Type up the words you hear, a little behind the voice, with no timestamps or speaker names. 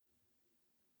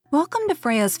Welcome to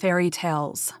Freya's Fairy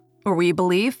Tales, where we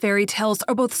believe fairy tales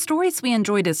are both stories we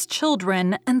enjoyed as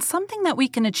children and something that we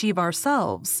can achieve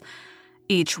ourselves.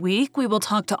 Each week, we will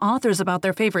talk to authors about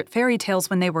their favorite fairy tales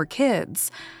when they were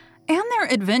kids, and their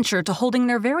adventure to holding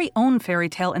their very own fairy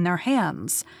tale in their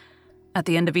hands. At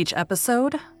the end of each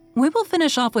episode, we will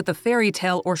finish off with a fairy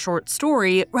tale or short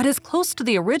story read as close to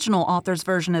the original author's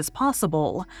version as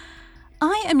possible.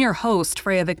 I am your host,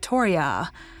 Freya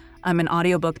Victoria. I'm an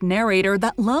audiobook narrator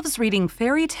that loves reading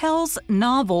fairy tales,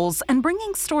 novels, and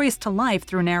bringing stories to life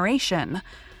through narration.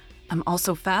 I'm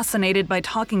also fascinated by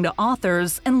talking to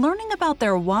authors and learning about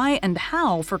their why and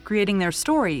how for creating their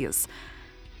stories.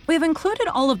 We've included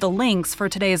all of the links for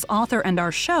today's author and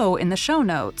our show in the show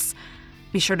notes.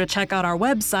 Be sure to check out our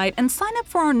website and sign up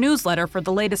for our newsletter for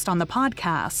the latest on the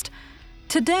podcast.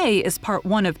 Today is part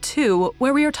 1 of 2,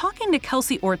 where we are talking to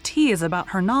Kelsey Ortiz about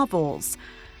her novels.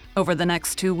 Over the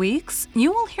next 2 weeks,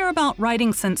 you will hear about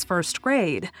writing since first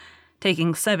grade,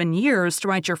 taking 7 years to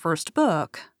write your first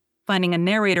book, finding a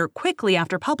narrator quickly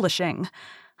after publishing,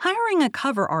 hiring a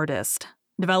cover artist,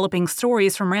 developing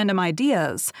stories from random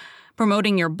ideas,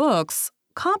 promoting your books,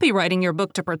 copywriting your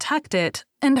book to protect it,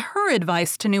 and her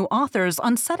advice to new authors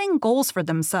on setting goals for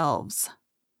themselves.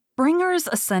 Bringer's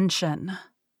Ascension.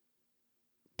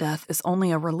 Death is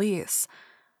only a release.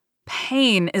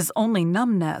 Pain is only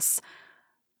numbness.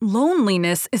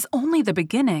 Loneliness is only the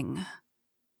beginning.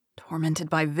 Tormented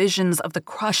by visions of the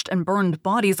crushed and burned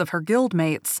bodies of her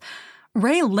guildmates,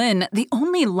 Ray Lynn, the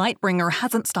only Lightbringer,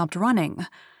 hasn't stopped running.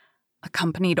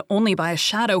 Accompanied only by a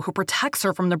shadow who protects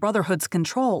her from the Brotherhood's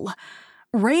control,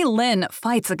 Ray Lynn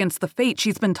fights against the fate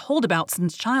she's been told about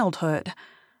since childhood.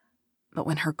 But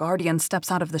when her guardian steps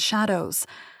out of the shadows,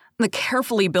 the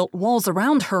carefully built walls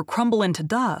around her crumble into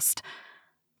dust.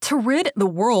 To rid the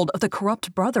world of the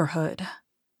corrupt Brotherhood,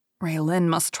 Ray Lynn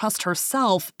must trust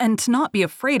herself and to not be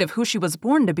afraid of who she was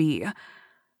born to be.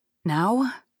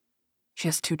 Now, she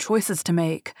has 2 choices to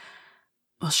make.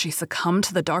 Will she succumb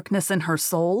to the darkness in her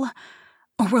soul,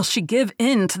 or will she give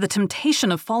in to the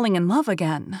temptation of falling in love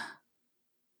again?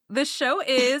 The show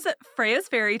is Freya's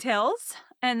Fairy Tales,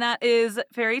 and that is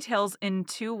fairy tales in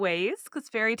 2 ways, because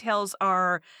fairy tales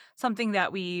are something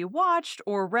that we watched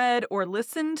or read or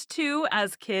listened to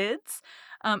as kids.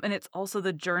 And it's also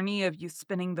the journey of you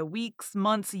spending the weeks,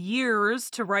 months,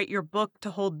 years to write your book, to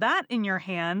hold that in your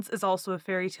hands is also a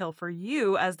fairy tale for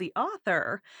you as the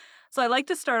author. So I like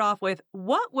to start off with,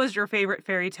 what was your favorite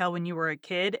fairy tale when you were a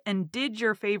kid, and did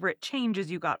your favorite change as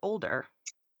you got older?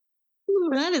 Ooh,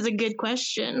 that is a good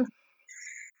question.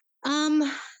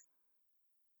 One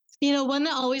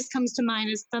that always comes to mind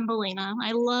is Thumbelina.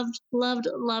 I loved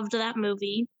that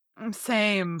movie.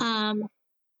 Same.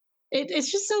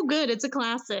 It's just so good. It's a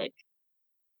classic.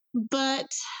 But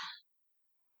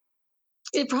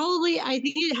I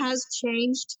think it has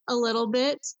changed a little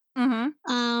bit.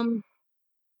 Mm-hmm.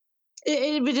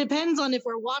 It depends on if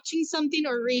we're watching something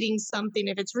or reading something.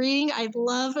 If it's reading, I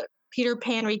love Peter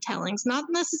Pan retellings. Not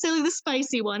necessarily the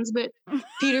spicy ones, but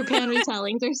Peter Pan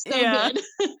retellings are so good.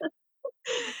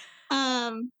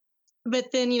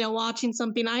 But then, watching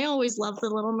something, I always love The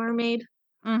Little Mermaid.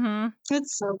 Mm-hmm.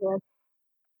 It's so good.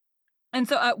 And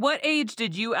so at what age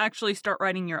did you actually start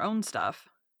writing your own stuff?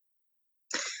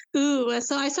 Ooh,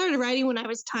 so I started writing when I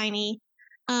was tiny.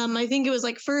 I think it was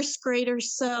like first grade or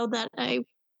so that I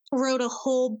wrote a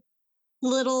whole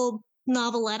little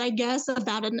novelette, I guess,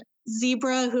 about a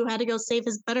zebra who had to go save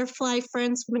his butterfly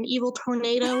friends from an evil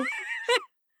tornado.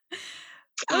 It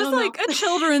was like a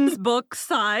children's book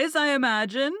size, I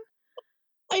imagine.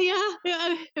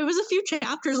 Yeah, it was a few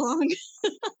chapters long.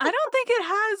 I don't think it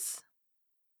has.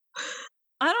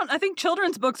 I think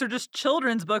children's books are just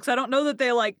children's books. I don't know that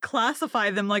they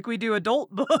classify them like we do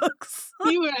adult books.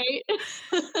 You're right.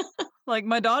 Like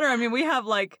my daughter, I mean, we have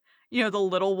the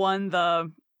little one,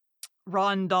 the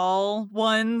Ron Doll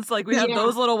ones. We have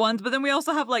those little ones, but then we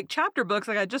also have chapter books.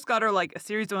 I just got her a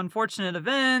series of unfortunate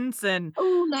events and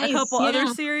nice. a couple other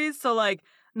series. So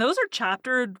those are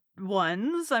chaptered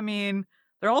ones. I mean,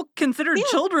 they're all considered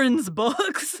children's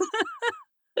books.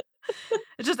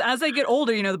 It's just as they get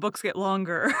older, the books get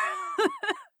longer.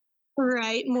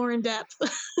 Right, more in depth.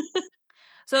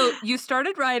 So you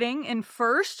started writing in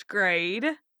first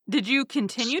grade. Did you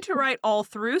continue to write all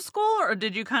through school, or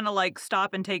did you kind of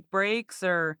stop and take breaks,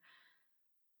 or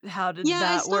how did that work?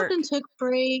 Yeah, I stopped and took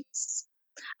breaks.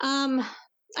 I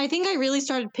think I really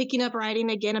started picking up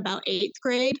writing again about 8th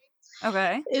grade.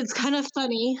 Okay. It's kind of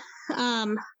funny.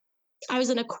 I was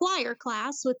in a choir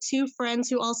class with 2 friends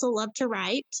who also loved to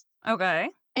write. Okay.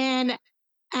 And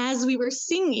as we were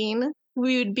singing,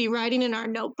 we would be writing in our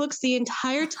notebooks the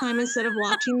entire time instead of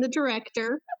watching the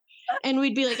director. and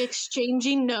we'd be like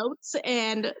exchanging notes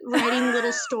and writing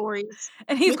little stories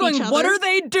And he's with each going, "What other, are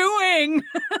they doing?"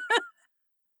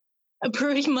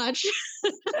 pretty much.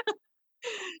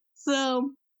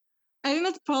 So I think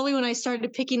that's probably when I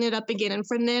started picking it up again. And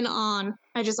from then on,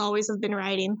 I just always have been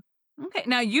writing. Okay,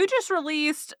 now you just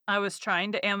released I was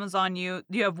trying to Amazon you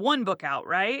have 1 book out,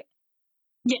 right?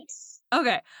 Yes.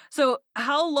 Okay, so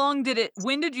how long did it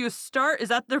when did you start? Is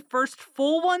that the first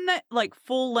full one that like,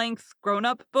 full-length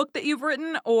grown-up book that you've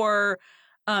written? Or,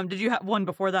 did you have one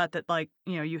before that that, like,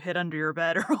 you hid under your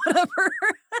bed or whatever?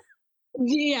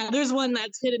 Yeah, there's one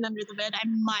that's hidden under the bed I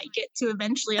might get to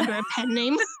eventually under a pen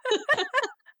name.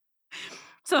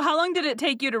 So how long did it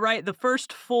take you to write the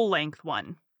first full-length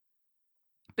one?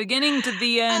 Beginning to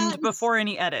the end It's before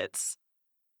any edits?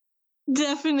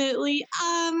 definitely.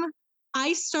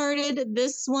 I started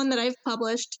this one that I've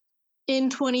published in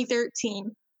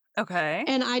 2013, Okay,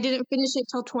 and I didn't finish it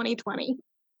till 2020.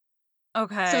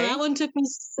 So that okay. one took me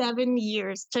 7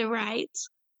 years to write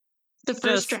the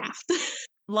first Just draft.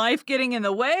 life getting in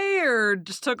the way or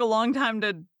just took a long time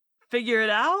to figure it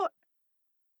out?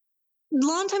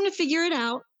 Long time to figure it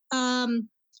out.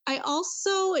 I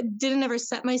also didn't ever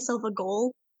set myself a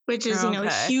goal, which is, a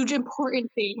Okay. huge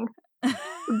important thing.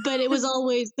 But it was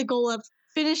always the goal of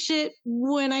finish it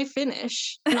when I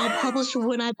finish, and I'll publish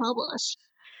when I publish,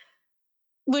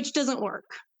 which doesn't work.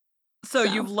 So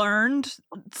So, you've learned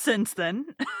since then.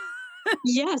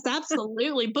 yes,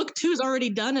 absolutely. Book 2 is already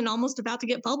done and almost about to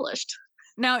get published.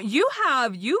 Now you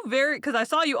very because I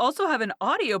saw you also have an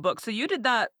audiobook, so you did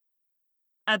that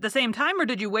at the same time, or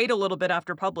did you wait a little bit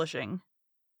after publishing?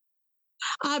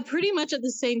 Pretty much at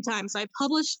the same time. So I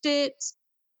published it,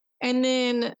 and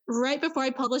then right before I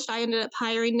published, I ended up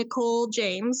hiring Nicole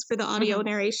James for the audio Mhm.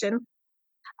 narration.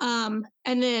 And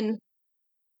then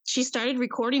she started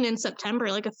recording in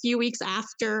September, like a few weeks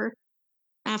after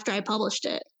I published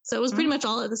it. So it was pretty Mm, much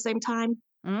all at the same time.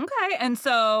 okay, and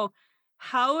so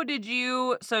how did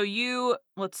you so you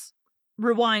let's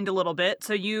rewind a little bit.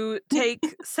 So you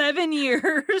take 7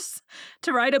 years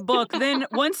to write a book, then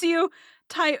once you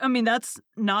type I mean, that's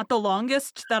not the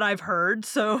longest that I've heard,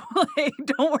 so, like,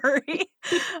 don't worry.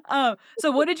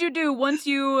 So what did you do once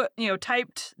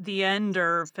typed the end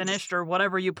or finished or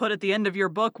whatever you put at the end of your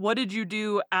book? What did you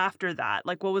do after that?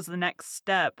 Like, what was the next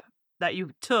step that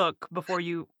you took before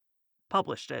you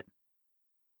published it?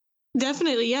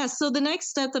 Definitely, yeah. So the next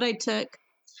step that I took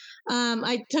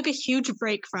a huge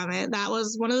break from it. That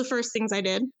was one of the first things I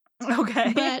did.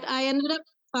 Okay. But I ended up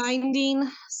finding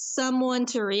someone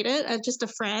to read it, just a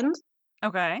friend,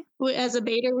 Okay. as a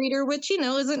beta reader, which,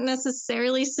 isn't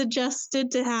necessarily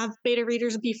suggested to have beta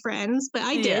readers be friends, but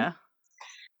I did. Yeah.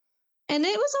 And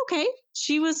it was okay.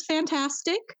 She was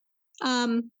fantastic.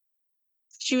 Um,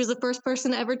 she was the first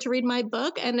person ever to read my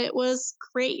book, and it was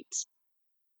great.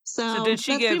 So did So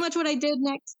she that's pretty give much what I did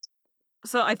next.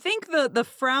 So I think the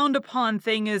frowned upon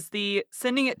thing is the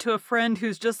sending it to a friend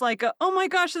who's just like, "Oh my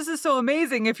gosh, this is so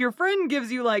amazing." If your friend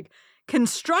gives you like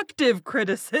constructive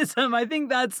criticism, I think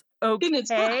that's And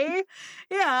it's fine. okay.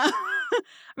 Yeah. I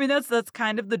mean that's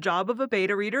kind of the job of a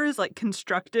beta reader is like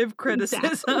constructive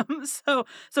Exactly. criticism. So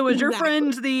was your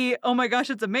friend Exactly. the, "Oh my gosh,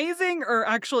 it's amazing," or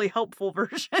actually helpful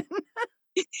version?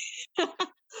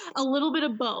 A little bit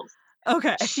of both.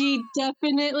 Okay. She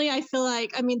definitely, I feel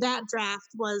like, I mean, that draft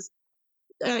was,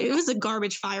 it was a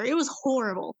garbage fire. It was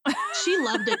horrible. She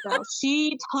loved it though.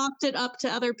 She talked it up to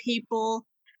other people.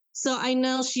 So I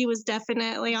know she was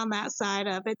definitely on that side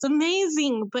of it's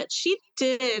amazing. But she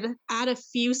did add a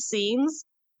few scenes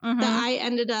that Mhm. I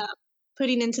ended up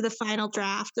putting into the final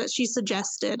draft that she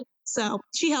suggested. So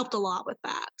she helped a lot with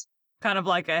that. Kind of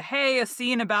like "Hey, a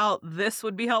scene about this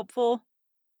would be helpful."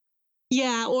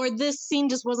 Yeah, or this scene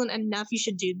just wasn't enough. You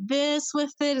should do this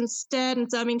with it instead. And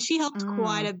so, I mean, she helped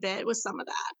quite Mm, a bit with some of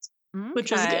that,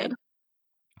 which was m'kay. good.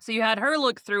 So you had her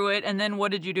look through it, and then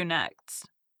what did you do next?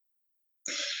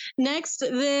 Next,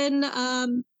 then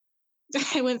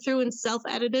I went through and self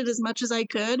edited as much as I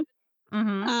could.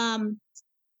 Mhm. Um,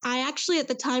 I actually, at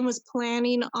the time, was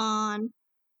planning on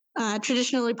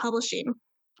traditionally publishing.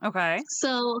 Okay.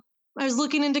 So I was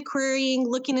looking into querying,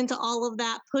 looking into all of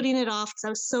that, putting it off because I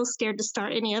was so scared to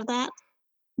start any of that.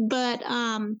 But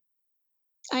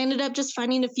I ended up just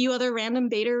finding a few other random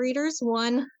beta readers,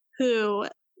 one who,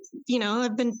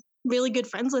 I've been really good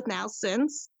friends with now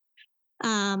since.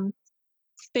 Um,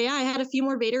 but yeah, I had a few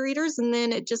more beta readers, and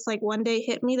then it just like one day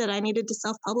hit me that I needed to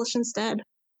self publish instead.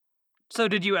 So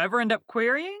did you ever end up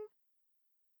querying?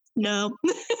 No.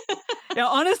 Yeah,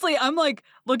 honestly, I'm, like,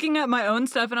 looking at my own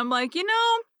stuff, and I'm like,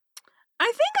 I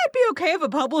think I'd be okay if a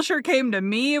publisher came to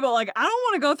me, but, like, I don't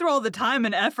wanna go through all the time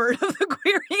and effort of the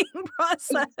querying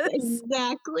process.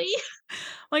 Exactly.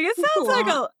 Like, it It's a sounds like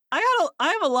lot. I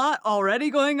have a lot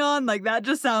already going on, like, that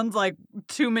just sounds like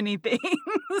too many things.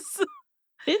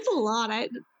 It's a lot.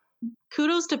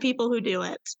 Kudos to people who do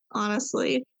it,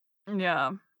 honestly.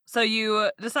 Yeah. So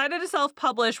you decided to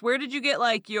self-publish. Where did you get,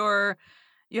 like, you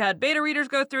had beta readers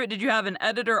go through it? Did you have an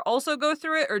editor also go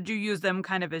through it, or do you use them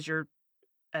kind of as your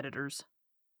editors?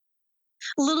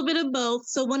 A little bit of both.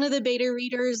 So one of the beta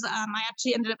readers, I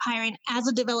actually ended up hiring as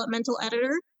a developmental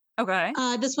editor. Okay.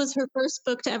 This was her first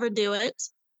book to ever do it.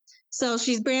 So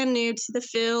she's brand new to the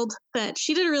field, but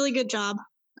she did a really good job.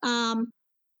 And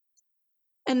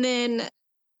then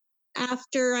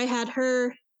after I had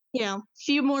her,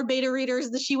 few more beta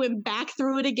readers, that she went back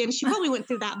through it again. She probably went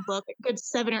through that book a good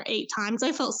 7 or 8 times.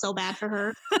 I felt so bad for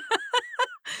her.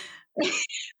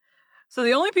 So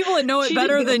the only people that know it She did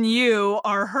better good. than you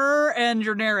are her and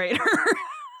your narrator.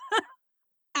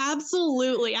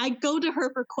 Absolutely. I go to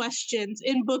her for questions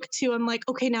in book 2. I'm like,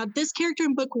 okay, now this character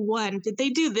in book 1, did they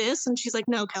do this? And she's like,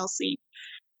 no, Kelsey.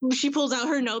 She pulls out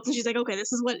her notes and she's like, okay,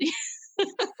 this is what.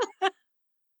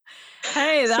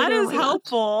 Hey, It's like, that oh is my gosh,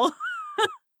 helpful.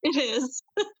 it is.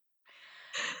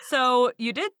 So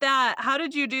you did that. How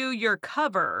did you do your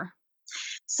cover?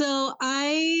 So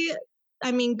I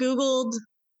mean, Googled,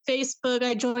 Facebook.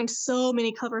 I joined so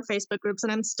many cover Facebook groups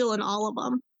and I'm still in all of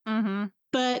them. Mhm.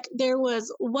 But there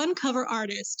was one cover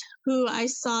artist who I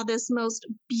saw this most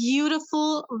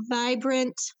beautiful,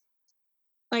 vibrant,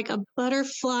 like a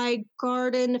butterfly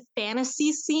garden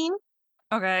fantasy scene.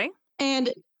 Okay.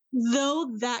 And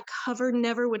though that cover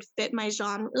never would fit my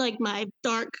genre, like my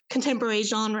dark contemporary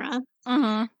genre,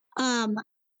 Mhm. um,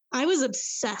 I was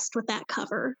obsessed with that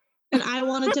cover and I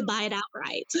wanted to buy it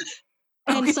outright.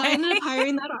 And so I Okay. ended up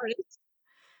hiring that artist.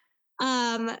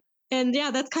 Um, and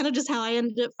yeah, that's kind of just how I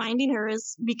ended up finding her,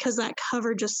 is because that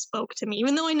cover just spoke to me.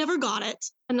 Even though I never got it,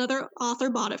 another author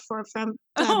bought it from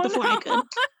Oh, before I could. no.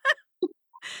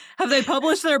 Have they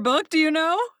published their book? Do you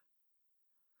know?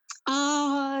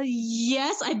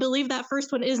 Yes, I believe that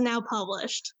first one is now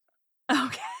published,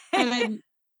 Okay. and I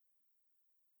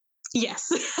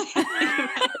yes,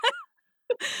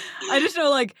 I just know,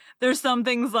 like, there's some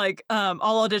things, like,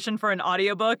 I'll audition for an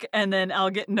audiobook, and then I'll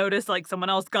get noticed, like, someone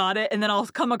else got it, and then I'll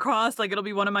come across, like, it'll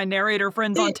be one of my narrator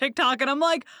friends on it, TikTok, and I'm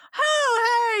like,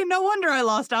 "Oh, hey, no wonder I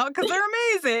lost out because 'cause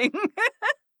they're amazing."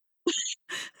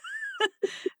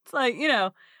 It's like,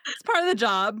 it's part of the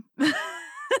job.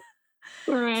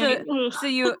 right. So Ugh. so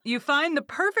you find the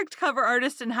perfect cover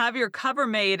artist and have your cover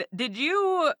made. Did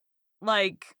you,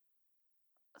 like,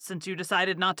 since you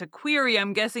decided not to query,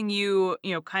 I'm guessing you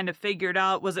kind of figured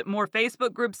out, was it more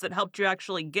Facebook groups that helped you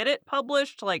actually get it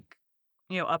published, like,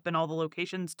 up in all the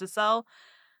locations to sell?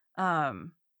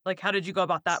 Like, how did you go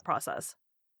about that process?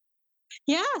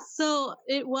 Yeah, so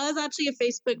it was actually a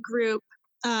Facebook group,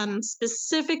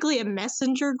 specifically a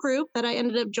messenger group that I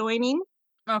ended up joining.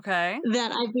 Okay.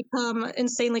 That I've become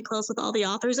insanely close with all the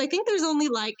authors. I think there's only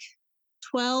like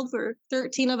 12 or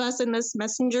 13 of us in this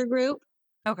messenger group,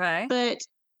 Okay. but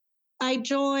I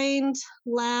joined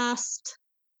last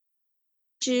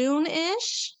June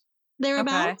ish, Okay.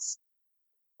 thereabouts.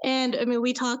 And I mean,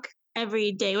 we talk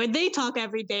every day, or they talk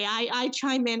every day. I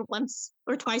chime in once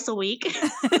or twice a week.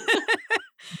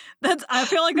 I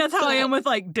feel like that's how I But am with,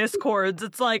 like, Discords.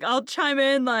 It's like, I'll chime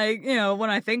in, like, when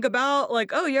I think about,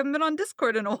 like, "Oh, you haven't been on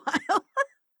Discord in a while."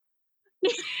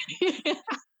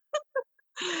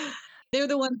 they're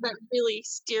the ones that really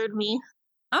steered me.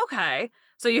 Okay.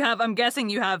 So I'm guessing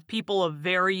you have people of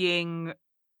varying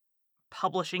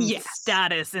publishing Yes.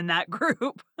 status in that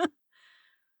group.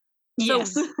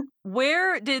 Yes. So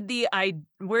where do the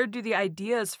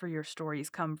ideas for your stories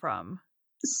come from?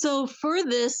 So for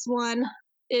this one,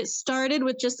 it started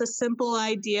with just a simple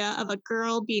idea of a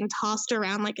girl being tossed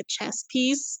around like a chess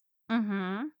piece,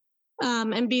 Mhm.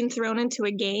 and being thrown into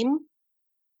a game.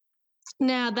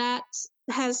 Now that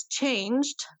has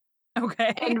changed,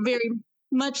 Okay. and very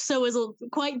much so is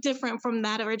quite different from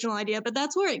that original idea. But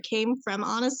that's where it came from.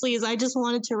 Honestly, is I just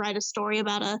wanted to write a story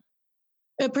about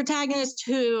a protagonist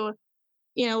who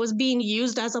was being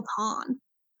used as a pawn.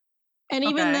 And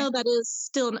even Okay. though that is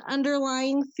still an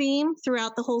underlying theme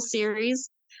throughout the whole series,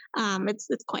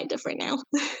 it's quite different now.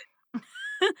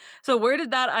 So where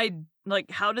did that I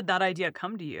like, how did that idea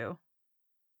come to you?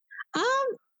 um,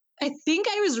 I think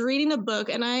I was reading a book,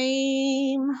 and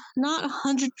I'm not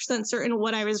 100% certain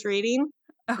what I was reading,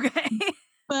 Okay.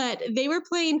 but they were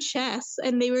playing chess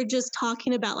and they were just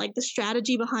talking about like the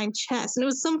strategy behind chess, and it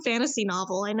was some fantasy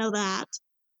novel. I know that.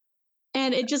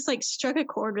 And it just like struck a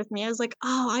chord with me. I was like,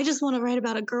 oh, I just want to write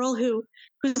about a girl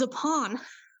who's a pawn.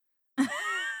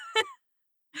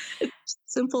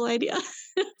 Simple idea.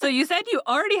 So you said you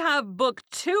already have book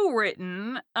 2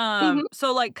 written. Mhm.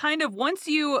 So like kind of once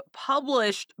you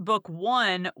published book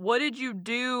 1, what did you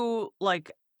do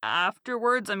like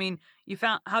afterwards? I mean,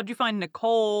 how'd you find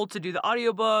Nicole to do the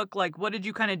audiobook? Like what did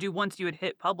you kind of do once you had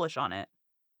hit publish on it?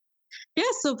 Yeah,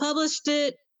 so published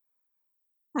it.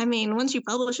 I mean, once you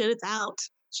publish it, it's out.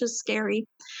 It's just scary.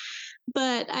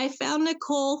 But I found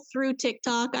Nicole through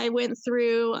TikTok. I went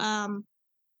through,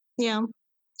 you know,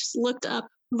 just looked up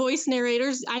voice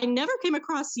narrators. I never came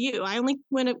across you. I only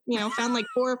found like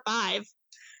 4 or 5.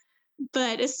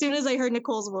 But as soon as I heard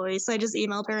Nicole's voice, I just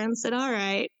emailed her and said, all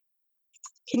right,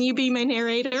 can you be my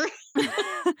narrator?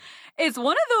 It's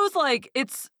one of those like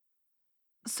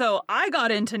so I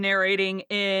got into narrating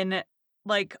in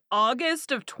like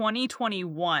August of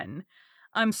 2021.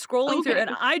 I'm scrolling through Okay.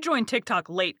 and I joined TikTok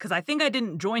late because I think I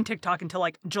didn't join TikTok until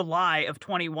like July of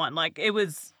 21. Like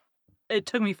it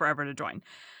took me forever to join.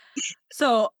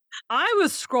 So I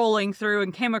was scrolling through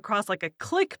and came across like a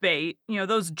clickbait,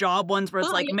 those job ones where it's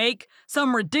Oh, like yeah. make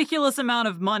some ridiculous amount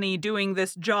of money doing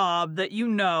this job that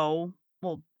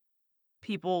well,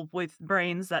 people with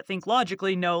brains that think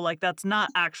logically know like that's not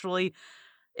actually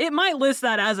it might list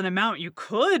that as an amount you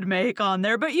could make on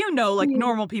there, but like Mm,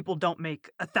 normal people don't make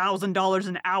 $1,000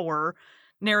 an hour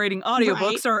narrating right.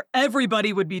 audiobooks or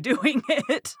everybody would be doing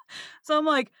it. So I'm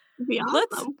like, It'd be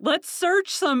let's awesome. let's search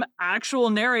some actual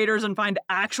narrators and find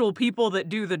actual people that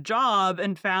do the job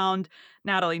and found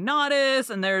Natalie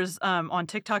Naudis and there's on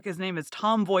TikTok his name is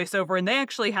Tom Voiceover and they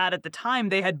actually had at the time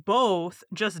they had both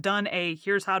just done a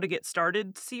Here's How to Get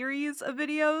Started series of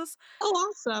videos. Oh,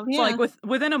 awesome. So like Yeah.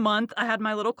 within a month I had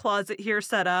my little closet here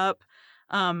set up.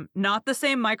 Not the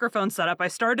same microphone setup. I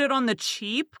started on the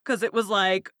cheap because it was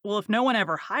like, well, if no one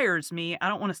ever hires me, I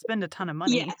don't want to spend a ton of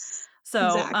money. Yes. So,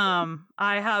 Exactly.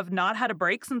 I have not had a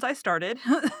break since I started.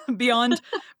 Beyond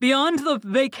beyond the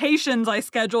vacations I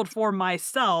scheduled for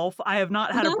myself, I have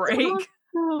not had a That's break.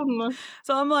 awesome.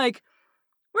 So I'm like,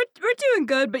 we're doing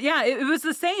good, but yeah, it was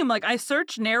the same. Like I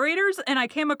searched narrators and I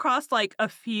came across like a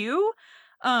few.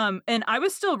 And I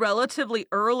was still relatively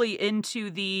early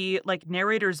into the like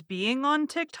narrators being on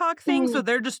TikTok thing, so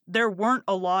Mm, there weren't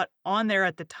a lot on there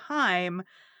at the time.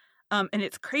 And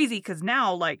it's crazy because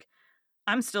now like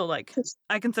I'm still like just-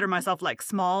 I consider myself like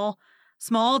small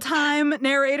time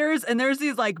narrators and there's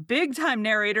these like big time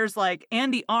narrators like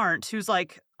Andy Arndt who's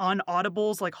like on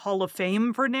Audible's like Hall of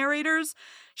Fame for narrators.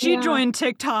 She yeah. joined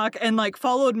TikTok and like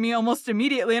followed me almost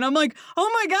immediately and I'm like, "Oh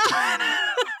my god."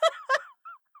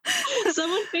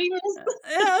 Someone famous.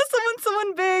 Yeah,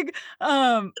 someone big.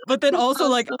 But then also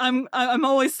like Awesome. I'm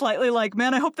always slightly like,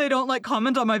 "Man, I hope they don't like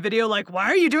comment on my video like, why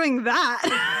are you doing that?"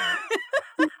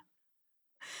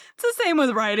 It's the same with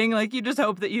writing. Like you just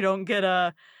hope that you don't get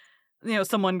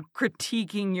someone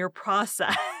critiquing your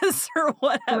process or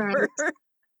whatever. Right.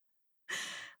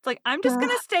 It's like, I'm just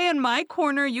gonna Uh, stay in my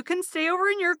corner. You can stay over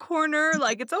in your corner.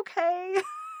 Like, it's okay.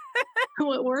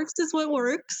 what works is what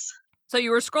works. So you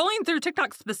were scrolling through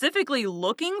TikTok specifically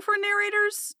looking for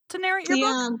narrators to narrate your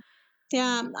book?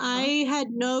 Yeah. Yeah. Oh. I had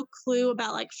no clue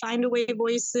about like find away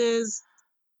voices,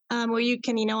 where you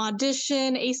can,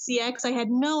 audition, ACX. I had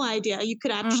no idea you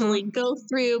could Mm-hmm. actually go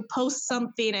through, post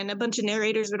something, and a bunch of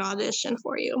narrators would audition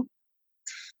for you.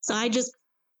 So I just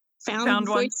found Found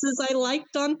one. voices I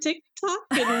liked on TikTok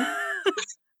and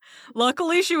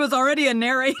Luckily, she was already a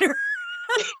narrator.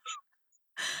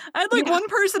 I had like yeah. one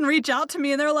person reach out to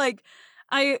me and they're like,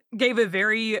 I gave a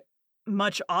very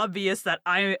much obvious that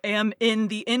I am in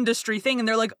the industry thing. And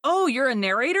they're like, oh, you're a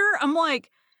narrator? I'm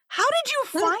like, how did you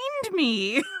find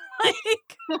me?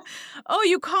 Like, oh,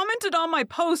 you commented on my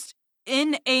post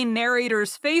in a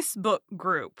narrator's Facebook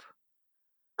group.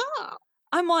 Oh,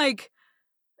 I'm like,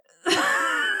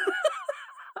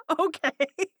 okay.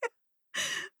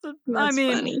 I that's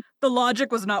mean, funny. the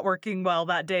logic was not working well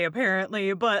that day,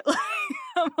 apparently. But like,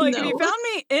 I'm like, if you No. found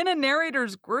me in a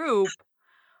narrator's group,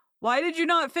 why did you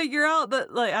not figure out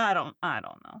that? Like, I don't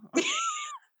know.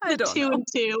 I The don't two know. and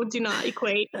two do not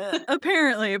equate.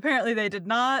 Apparently they did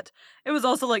not. It was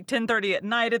also like 10:30 at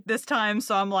night at this time,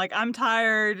 so I'm like, I'm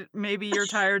tired. Maybe you're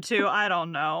tired too. I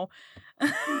don't know.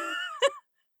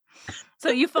 So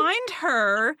you find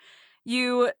her,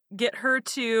 you get her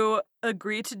to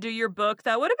agree to do your book.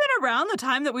 That would have been around the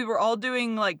time that we were all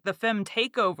doing like the femme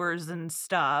takeovers and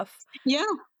stuff. Yeah.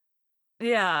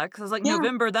 Yeah, because like Yeah.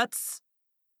 November,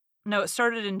 no, it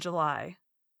started in July.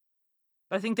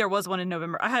 But I think there was one in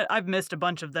November. I've missed a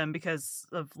bunch of them because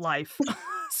of life.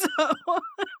 So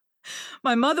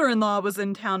my mother-in-law was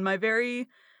in town, my very,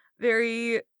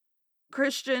 very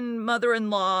Christian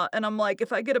mother-in-law, and I'm like,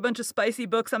 if I get a bunch of spicy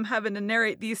books I'm having to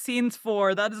narrate these scenes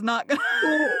for, that is not gonna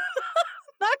Oh,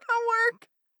 not gonna work.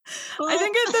 I oh,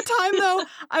 think at the time, though,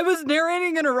 I was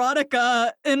narrating an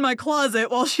erotica in my closet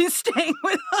while she's staying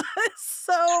with us,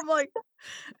 so I'm like,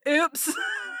 oops.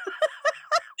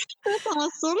 that's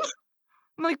awesome.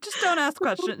 I'm like, just don't ask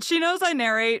questions. She knows I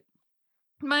narrate.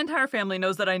 My entire family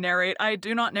knows that I narrate. I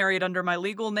do not narrate under my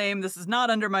legal name. This is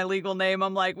not under my legal name.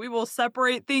 I'm like, we will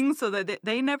separate things so that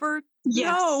they never Yes,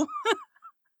 know.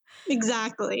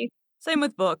 exactly. Same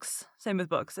with books. Same with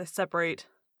books. I separate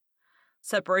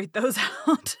those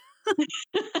out.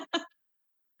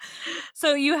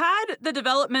 So you had the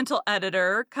developmental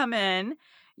editor come in.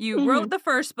 You Mhm. wrote the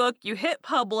first book. You hit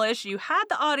publish. You had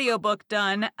the audiobook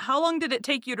done. How long did it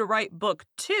take you to write book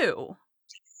 2?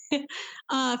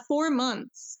 4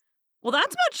 months. Well,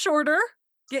 that's much shorter.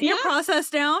 Getting your Yeah, process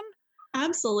down.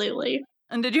 absolutely.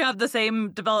 And did you have the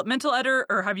same developmental editor,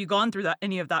 or have you gone through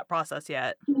any of that process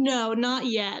yet? No, not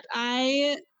yet.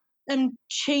 I am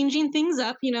changing things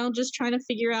up, just trying to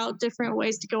figure out different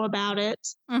ways to go about it.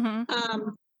 Mm-hmm.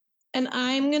 Um, and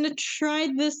I'm going to try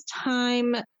this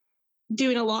time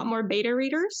doing a lot more beta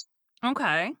readers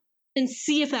Okay. and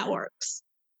see if that works.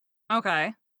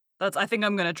 Okay. I think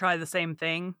I'm gonna try the same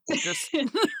thing. Just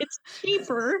It's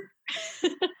cheaper.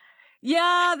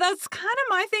 Yeah, that's kind of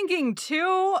my thinking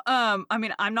too. I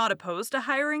mean, I'm not opposed to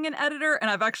hiring an editor, and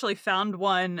I've actually found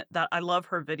one that I love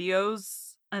her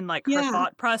videos and like her Yeah,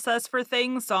 thought process for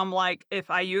things. So I'm like, if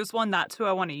I use one, that's who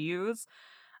I want to use.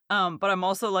 But I'm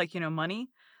also like, money.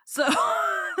 So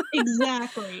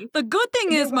exactly. the good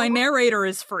thing is my narrator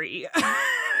is free.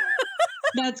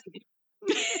 That's good.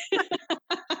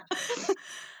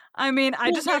 I mean, I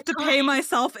Well, just your have to pay time.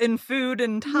 myself in food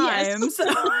and Yes. time. So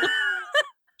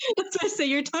That's why I say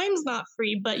your time's not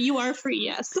free, but you are free,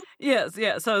 yes. yes,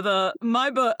 yeah. So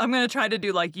my book, I'm gonna try to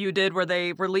do like you did, where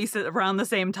they release it around the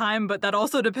same time. But that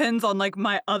also depends on like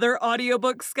my other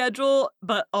audiobook schedule.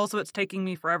 But also, it's taking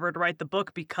me forever to write the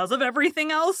book because of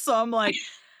everything else. So I'm like,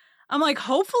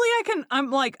 hopefully I can. I'm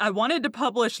like, I wanted to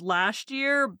publish last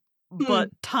year, Hmm, but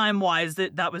time wise,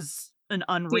 that was an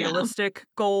yeah. unrealistic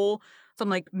goal. So I'm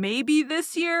like, maybe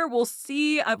this year we'll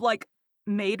see. I've like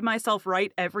made myself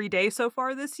write every day so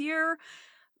far this year.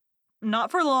 Not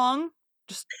for long.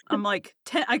 Just I'm like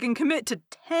 10. I can commit to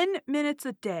 10 minutes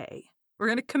a day. We're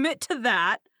gonna commit to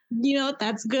that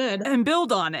That's good. and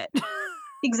build on it.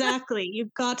 Exactly.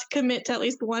 You've got to commit to at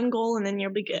least one goal and then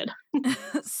you'll be good.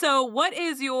 So, what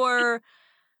is your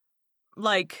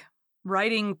like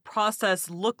writing process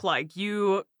look like?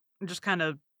 You just kind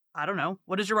of I don't know.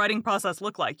 What does your writing process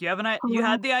look like? You Well,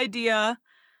 had the idea.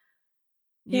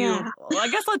 yeah. Well, I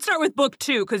guess let's start with book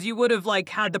 2 because you would have like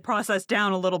had the process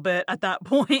down a little bit at that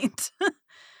point.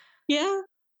 Yeah.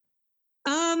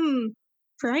 Um,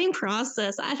 writing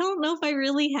process. I don't know if I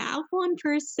really have one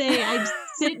per se. I just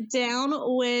sit down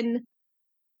when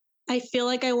I feel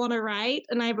like I want to write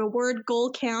and I have a word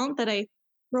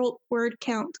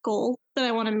count goal that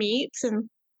I want to meet and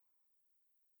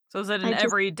So is it an I just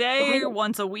every write day, it.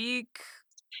 once a week?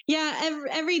 Yeah,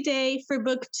 every day for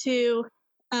book 2.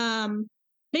 Um,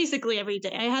 basically every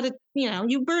day. I had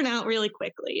you burn out really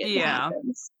quickly. It Yeah.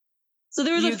 happens. So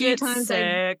there was a You few get times I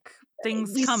sick,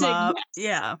 things be come sick. up. Yes.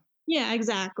 Yeah. Yeah,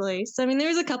 exactly. So I mean, there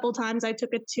was a couple times I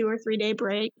took a 2 or 3 day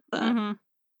break, Mhm.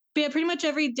 but yeah, pretty much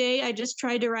every day I just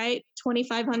tried to write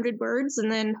 2,500 words,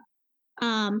 and then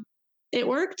um, it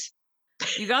worked.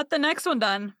 You got the next one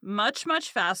done much,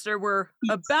 much faster. We're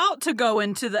about to go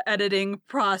into the editing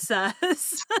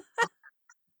process.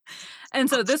 And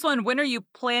so this one, when are you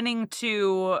planning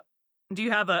to do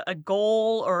you have a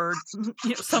goal or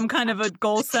some kind of a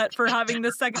goal set for having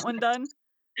the second one done?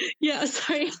 Yeah,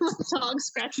 sorry, my dog's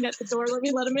scratching at the door. Let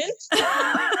me let him in.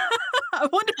 I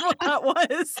wondered what I, that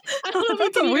was. I don't know if you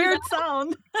That's can a hear weird that.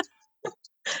 sound.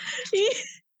 He,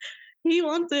 he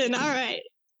wants in. All right.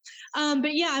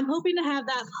 But yeah, I'm hoping to have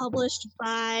that published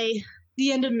by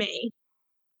the end of May.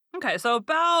 Okay, so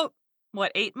about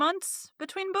what, 8 months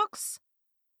between books?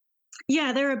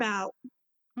 Yeah, they're about.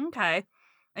 Okay.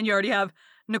 And you already have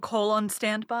Nicole on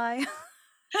standby?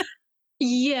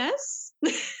 Yes.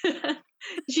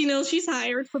 She knows she's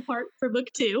hired for book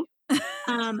 2.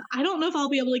 I don't know if I'll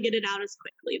be able to get it out as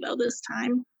quickly though this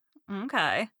time.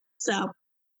 Okay. So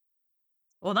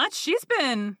Well, she's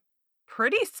been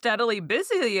pretty steadily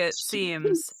busy, it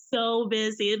seems. so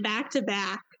busy, back to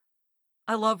back.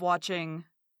 I love watching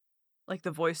like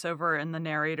the voiceover and the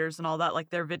narrators and all that, like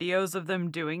their videos of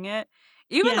them doing it.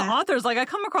 Even the Yeah. authors, like I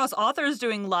come across authors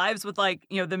doing lives with like,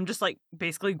 them just like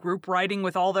basically group writing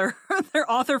with all their their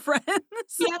author friends.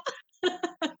 Yep.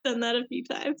 done that a few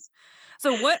times.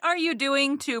 So what are you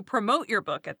doing to promote your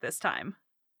book at this time?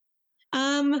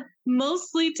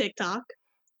 Mostly TikTok.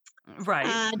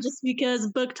 Right. Just because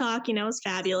book talk, is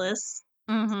fabulous.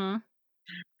 Mm-hmm.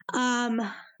 Um,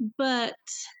 but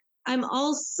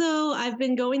I've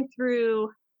been going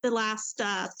through the last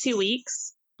 2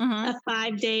 weeks Mm-hmm. a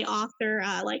 5-day author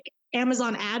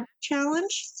Amazon ad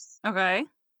challenge. Okay.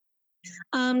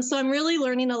 So I'm really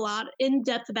learning a lot in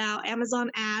depth about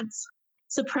Amazon ads,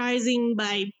 surprising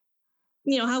by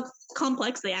how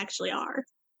complex they actually are.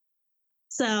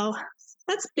 So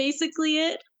that's basically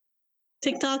it.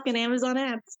 TikTok and Amazon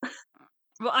ads.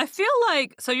 Well, I feel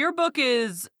like so your book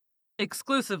is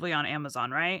exclusively on Amazon,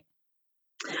 right?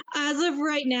 As of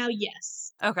right now,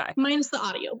 yes. Okay. Minus the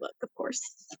audiobook, of course.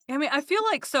 I mean, I feel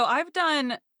like so I've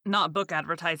done not book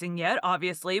advertising yet,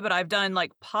 obviously, but I've done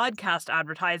like podcast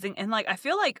advertising and like I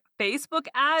feel like Facebook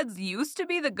ads used to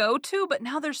be the go-to, but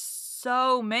now there's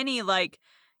so many like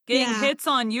getting Yeah. hits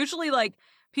on usually like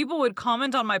people would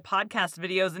comment on my podcast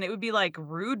videos and it would be like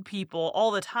rude people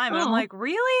all the time. And I'm Oh, like,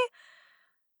 really?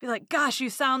 Be like, gosh, you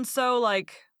sound so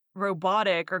like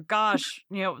robotic or gosh,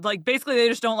 like basically they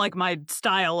just don't like my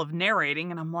style of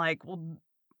narrating. And I'm like, well,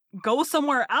 go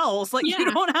somewhere else. Like, you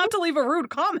yeah. don't have to leave a rude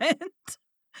comment.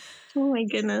 Oh my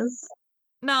goodness.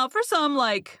 Now, for some,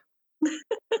 like,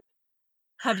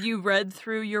 have you read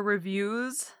through your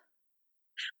reviews?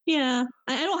 Yeah.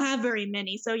 I don't have very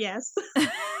many, so yes.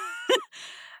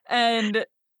 And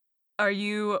are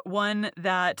you one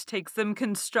that takes them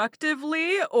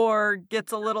constructively or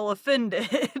gets a little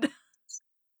offended?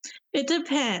 It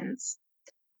depends.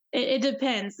 It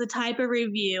depends the type of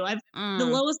review. The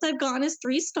Mm, lowest I've gotten is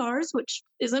 3 stars, which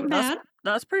isn't that's bad.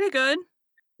 that's pretty good.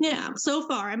 Yeah, so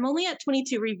far I'm only at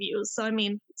 22 reviews, so I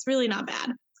mean it's really not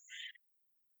bad.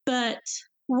 But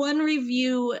one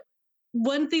review,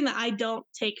 one thing that I don't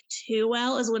take too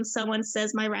well is when someone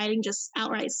says my writing just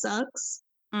outright sucks.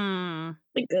 Mm,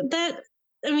 Like that.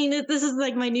 I mean, this is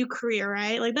like my new career,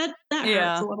 right? Like that hurts a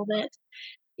yeah. little bit.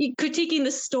 Critiquing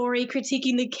the story,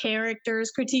 critiquing the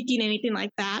characters, critiquing anything like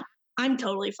that, I'm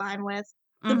totally fine with.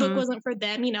 The book Mhm. wasn't for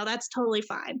them, that's totally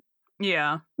fine.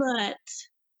 Yeah. But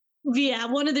yeah,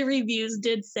 one of the reviews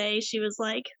did say she was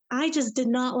like, I just did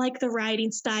not like the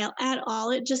writing style at all.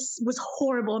 It just was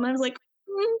horrible. And I was like,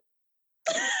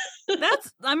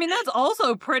 That's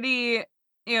also pretty,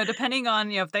 depending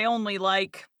on, if they only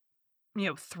like,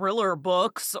 thriller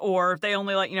books or if they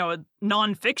only like,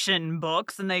 nonfiction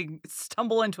books and they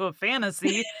stumble into a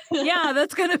fantasy. Yeah,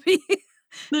 that's going to be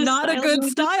the not a style's good really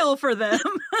different. style for them.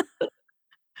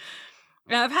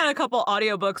 Yeah, I've had a couple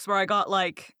audiobooks where I got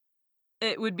like,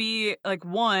 it would be like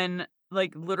one,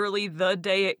 like literally the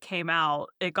day it came out,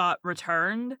 it got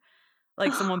returned.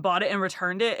 Like someone bought it and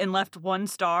returned it and left 1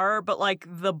 star. But like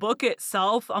the book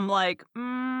itself, I'm like,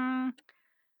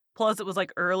 plus it was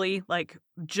like early, like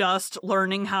just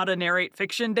learning how to narrate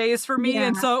fiction days for me. Yeah.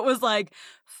 And so it was like,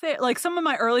 like some of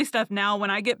my early stuff now, when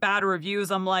I get bad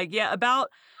reviews, I'm like, yeah,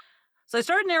 so I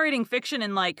started narrating fiction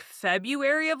in like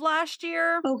February of last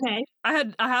year. Okay. I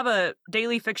have a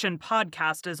daily fiction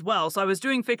podcast as well. So I was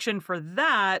doing fiction for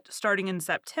that starting in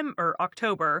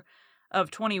October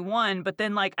of 21, but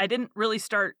then like I didn't really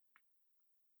start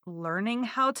learning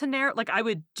how to narrate. Like I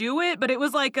would do it, but it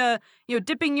was like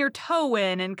dipping your toe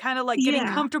in and kind of like getting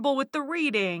Yeah. comfortable with the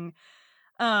reading.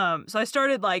 So I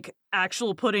started like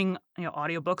actual putting,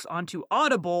 audiobooks onto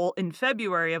Audible in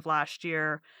February of last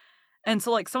year. And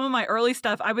so, like, some of my early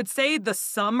stuff, I would say the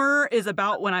summer is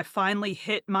about when I finally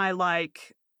hit my,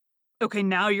 like, okay,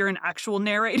 now you're an actual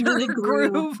narrator The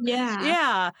groove. groove. Yeah.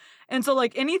 Yeah. And so,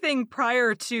 like, anything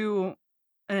prior to,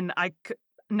 and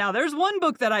now there's one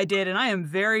book that I did, and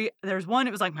there's one,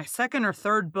 it was like my second or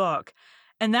third book.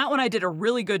 And that one I did a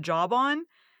really good job on.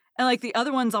 And, like, the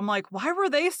other ones, I'm like, why were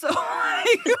they so,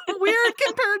 like, weird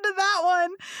compared to that one?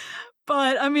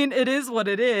 But, I mean, it is what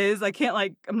it is.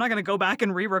 I'm not gonna go back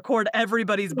and re-record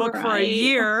everybody's book for a Right.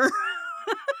 year.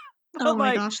 Oh But, my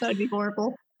like, gosh, that would be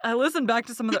horrible. I listened back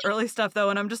to some of the early stuff, though,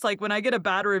 and I'm just like, when I get a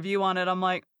bad review on it, I'm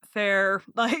like, "Fair."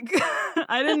 Like,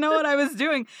 I didn't know what I was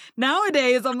doing.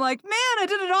 Nowadays, I'm like, "Man, I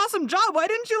did an awesome job. Why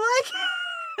didn't you like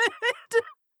it?"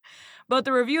 But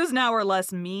the reviews now are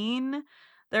less mean.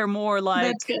 They're more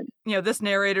That's like, good. this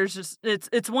narrator's just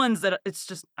it's ones that it's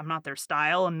just I'm not their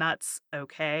style, and that's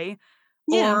okay.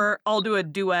 Yeah. Or I'll do a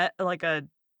duet, like a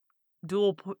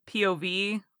dual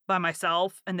POV by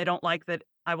myself, and they don't like that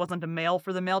I wasn't a male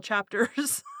for the male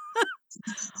chapters.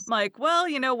 I'm like, well,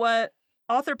 you know what?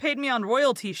 Author paid me on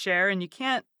royalty share, and you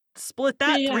can't split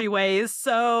that Yeah. 3 ways.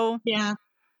 So, Yeah.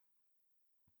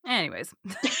 anyways.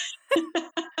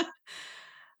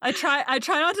 I try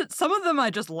not to. Some of them I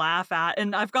just laugh at,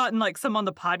 and I've gotten like some on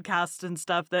the podcast and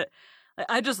stuff that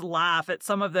I just laugh at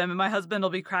some of them, and my husband will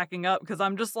be cracking up because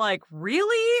I'm just like,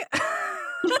 really?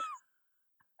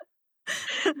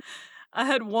 I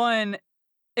had one.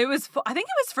 I think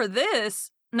it was for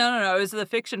this. No. It was the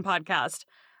fiction podcast.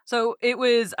 So I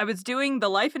was doing The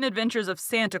Life and Adventures of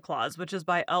Santa Claus, which is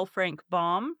by L. Frank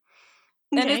Baum.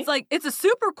 And Okay. it's a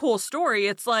super cool story.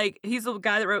 It's like, he's the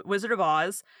guy that wrote Wizard of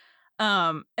Oz.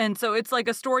 And so it's like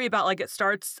a story about like, it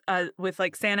starts with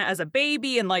like Santa as a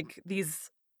baby and like these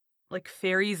like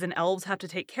fairies and elves have to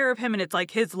take care of him. And it's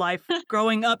like his life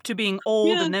growing up to being old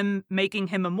Yeah. and then making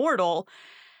him immortal.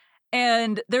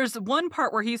 And there's one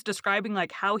part where he's describing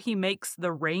like how he makes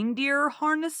the reindeer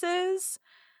harnesses.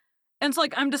 And it's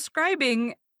like I'm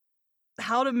describing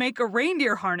how to make a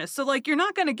reindeer harness. So like you're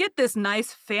not going to get this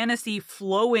nice fantasy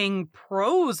flowing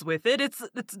prose with it. It's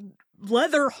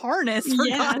leather harness for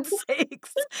Yeah. God's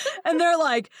sakes. And they're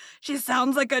like, she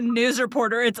sounds like a news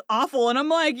reporter. It's awful. And I'm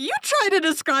like, you try to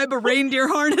describe a reindeer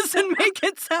harness and make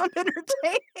it sound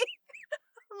entertaining.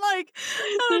 Like,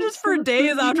 just for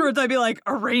days afterwards, I'd be like,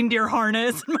 a reindeer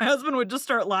harness. And my husband would just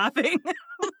start laughing.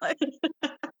 Like,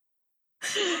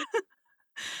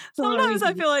 sometimes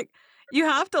I feel like you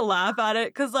have to laugh at it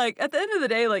because, like, at the end of the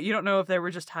day, like, you don't know if they were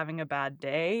just having a bad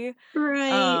day.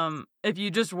 Right. If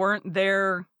you just weren't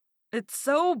there. It's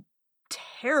so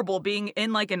terrible being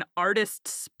in, like, an artist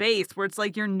space where it's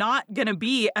like you're not going to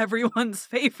be everyone's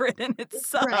favorite and it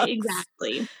sucks. Right,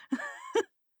 exactly.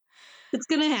 It's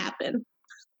gonna happen.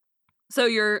 So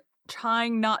you're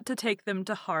trying not to take them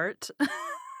to heart.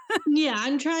 Yeah,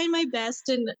 I'm trying my best,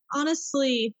 and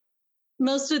honestly,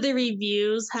 most of the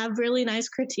reviews have really nice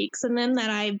critiques in them that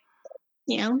I'm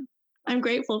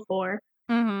grateful for.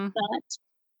 Mm-hmm.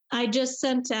 But I just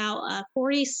sent out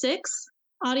 46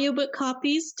 audiobook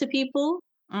copies to people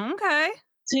Okay.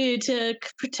 to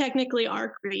technically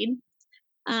ARC read.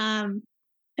 And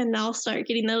I'll start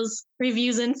getting those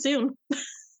reviews in soon.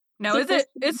 Now,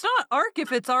 it's not ARC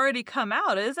if it's already come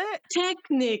out, is it?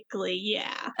 Technically,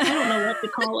 yeah. I don't know what to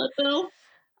call it though.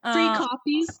 Free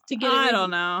copies to get a I review. don't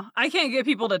know. I can't get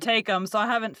people to take them, so I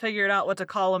haven't figured out what to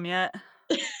call them yet.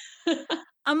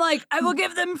 I'm like, I will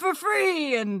give them for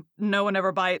free, and no one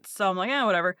ever bites, so I'm like,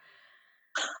 whatever.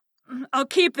 I'll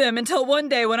keep them until one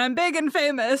day when I'm big and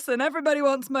famous and everybody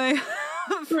wants my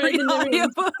free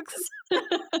audiobooks.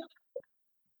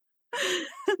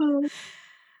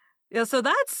 Yeah, so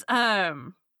that's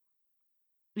the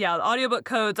audiobook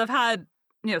codes. I've had,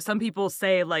 some people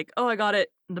say like, oh, I got it.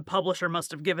 The publisher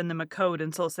must have given them a code.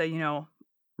 And so say,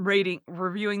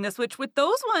 reviewing this, which with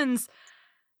those ones,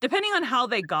 depending on how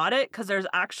they got it, because there's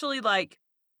actually like,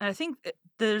 and I think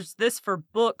there's this for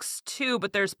books too,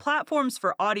 but there's platforms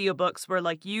for audiobooks where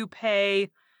like you pay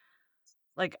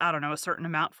like, I don't know, a certain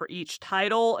amount for each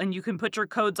title and you can put your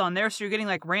codes on there. So you're getting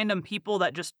like random people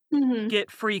that just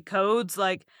get free codes.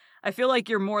 Like, I feel like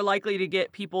you're more likely to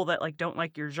get people that like don't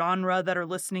like your genre that are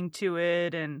listening to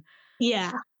it. And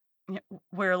Yeah.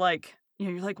 where like,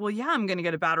 you're like, well, yeah, I'm going to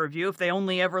get a bad review if they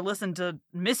only ever listen to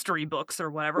mystery books or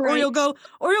whatever. Right. Or you'll go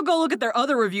look at their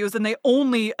other reviews and they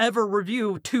only ever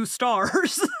review 2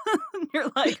 stars. You're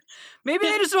like, maybe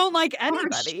they just don't like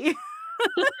anybody.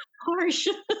 Harsh.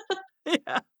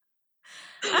 Yeah.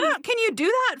 Can you do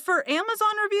that for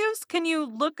Amazon reviews? Can you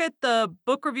look at the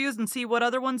book reviews and see what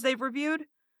other ones they've reviewed?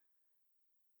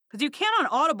 Because you can on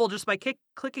Audible just by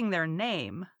clicking their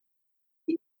name.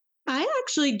 I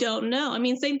actually don't know. I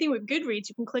mean, same thing with Goodreads.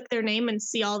 You can click their name and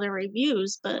see all their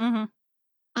reviews, but I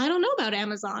don't know about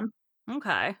Amazon.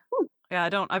 Okay. Yeah,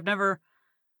 I've never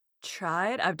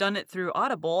tried. I've done it through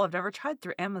Audible. I've never tried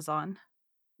through Amazon.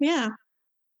 Yeah.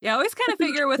 Yeah, I always kind of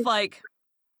figure with like,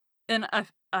 and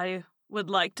I would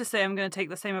like to say I'm going to take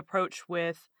the same approach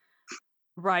with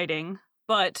writing,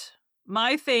 but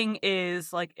my thing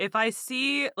is like if I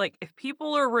see like if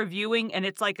people are reviewing and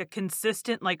it's like a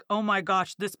consistent like, oh my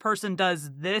gosh, this person does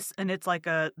this and it's like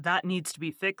a that needs to be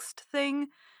fixed thing,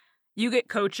 you get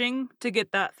coaching to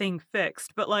get that thing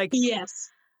fixed. But like,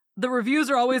 yes, the reviews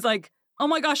are always like, oh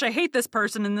my gosh, I hate this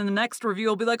person, and then the next review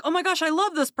will be like, oh my gosh, I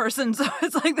love this person. So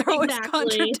it's like they're always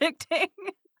contradicting.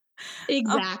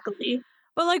 Exactly.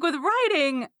 But like with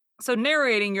writing, so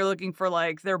narrating, you're looking for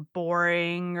like they're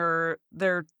boring or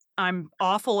I'm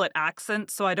awful at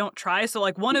accents, so I don't try. So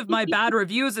like one of my bad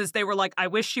reviews is they were like, I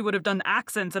wish she would have done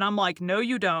accents. And I'm like, no,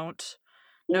 you don't.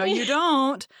 No, you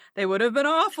don't. They would have been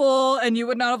awful and you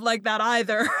would not have liked that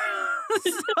either.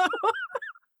 So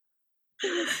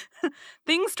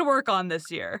things to work on this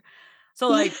year. So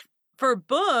like for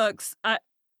books,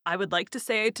 I would like to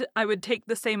say I would take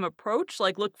the same approach,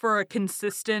 like look for a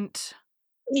consistent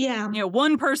Yeah,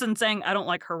 One person saying, I don't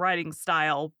like her writing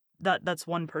style, that's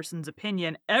one person's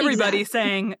opinion. Everybody exactly.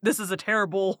 saying, this is a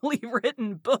terribly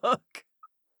written book.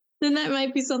 Then that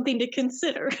might be something to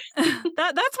consider.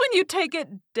 That's when you take it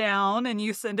down and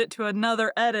you send it to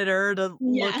another editor to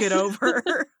look it Yes.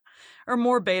 over. Or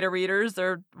more beta readers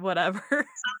or whatever.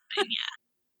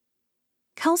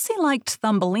 Kelsey liked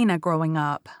Thumbelina growing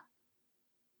up.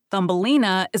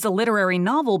 Thumbelina is a literary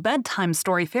novel bedtime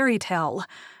story fairy tale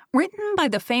written by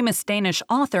the famous Danish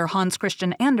author Hans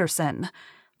Christian Andersen,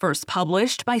 first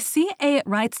published by C.A.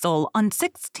 Reitzel on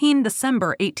 16 December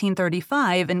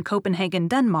 1835 in Copenhagen,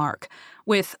 Denmark,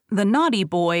 with The Naughty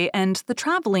Boy and The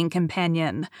Traveling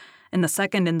Companion, in the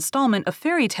second installment of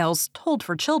fairy tales told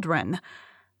for children.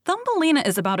 Thumbelina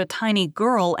is about a tiny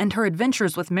girl and her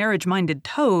adventures with marriage-minded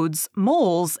toads,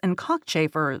 moles, and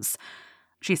cockchafers.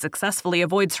 She successfully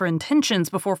avoids her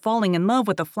intentions before falling in love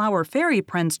with a flower fairy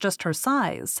prince just her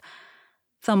size.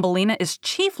 Thumbelina is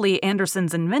chiefly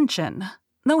Andersen's invention,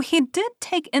 though he did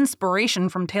take inspiration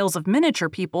from tales of miniature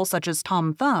people such as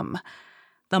Tom Thumb.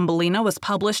 Thumbelina was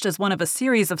published as one of a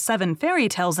series of 7 fairy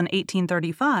tales in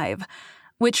 1835,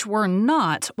 which were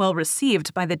not well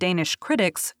received by the Danish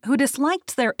critics who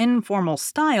disliked their informal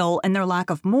style and their lack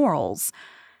of morals.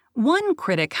 One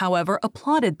critic, however,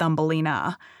 applauded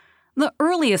Thumbelina. The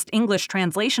earliest English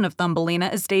translation of Thumbelina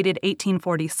is dated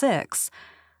 1846.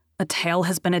 The tale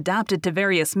has been adapted to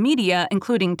various media,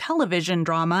 including television,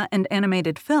 drama, and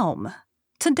animated film.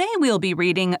 Today we'll be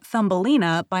reading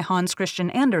Thumbelina by Hans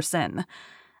Christian Andersen.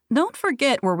 Don't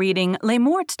forget we're reading Les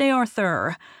Morts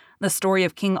d'Arthur, the story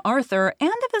of King Arthur and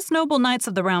of his noble knights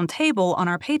of the Round Table on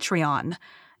our Patreon.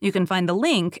 You can find the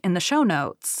link in the show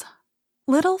notes.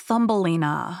 Little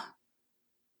Thumbelina.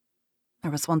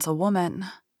 There was once a woman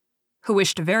who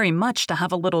wished very much to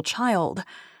have a little child.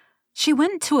 She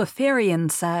went to a fairy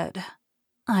and said,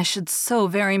 I should so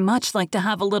very much like to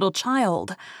have a little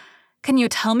child. Can you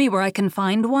tell me where I can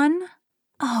find one?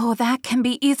 Oh, that can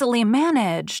be easily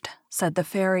managed, said the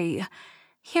fairy.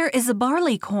 Here is a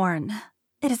barley corn.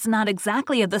 It is not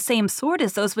exactly of the same sort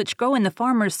as those which grow in the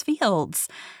farmer's fields,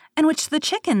 and which the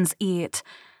chickens eat.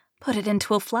 Put it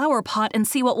into a flower pot and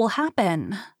see what will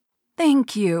happen.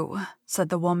 Thank you, said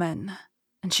the woman,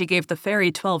 and she gave the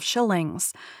fairy 12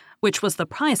 shillings, which was the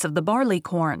price of the barley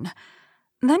corn.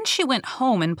 Then she went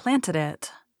home and planted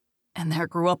it, and there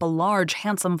grew up a large,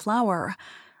 handsome flower,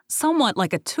 somewhat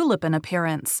like a tulip in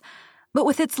appearance, but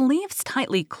with its leaves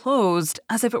tightly closed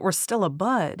as if it were still a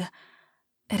bud.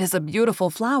 It is a beautiful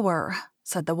flower,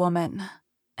 said the woman,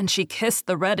 and she kissed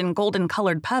the red and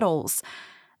golden-colored petals,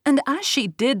 and as she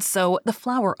did so, the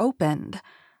flower opened,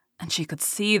 and she could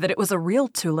see that it was a real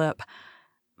tulip.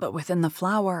 But within the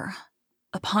flower,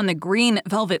 upon the green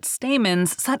velvet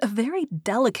stamens, sat a very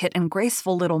delicate and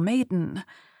graceful little maiden.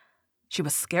 She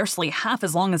was scarcely half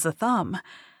as long as a thumb,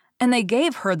 and they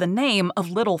gave her the name of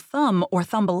Little Thumb or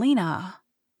Thumbelina,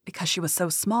 because she was so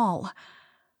small.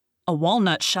 A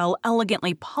walnut shell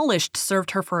elegantly polished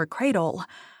served her for a cradle.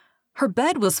 Her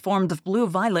bed was formed of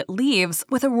blue-violet leaves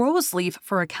with a rose leaf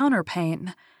for a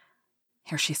counterpane.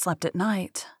 Here she slept at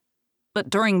night. But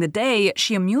during the day,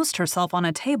 she amused herself on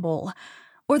a table,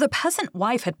 where the peasant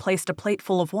wife had placed a plate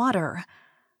full of water.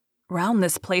 Round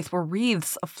this plate were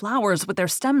wreaths of flowers with their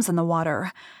stems in the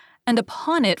water, and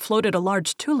upon it floated a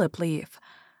large tulip leaf,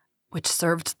 which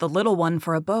served the little one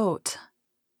for a boat.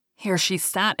 Here she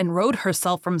sat and rowed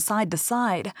herself from side to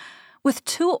side, with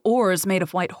 2 oars made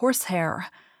of white horsehair.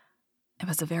 It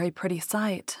was a very pretty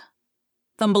sight.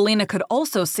 Thumbelina could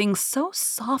also sing so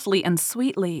softly and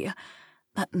sweetly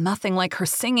that nothing like her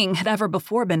singing had ever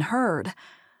before been heard.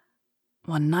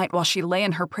 One night while she lay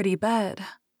in her pretty bed,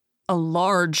 a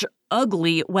large,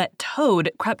 ugly, wet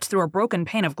toad crept through a broken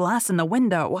pane of glass in the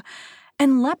window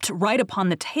and leapt right upon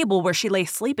the table where she lay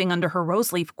sleeping under her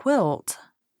rose-leaf quilt.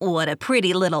 "What a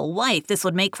pretty little wife this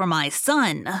would make for my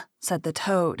son," said the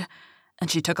toad, and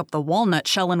she took up the walnut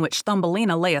shell in which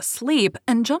Thumbelina lay asleep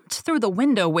and jumped through the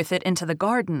window with it into the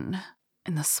garden.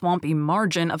 In the swampy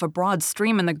margin of a broad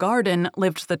stream in the garden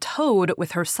lived the toad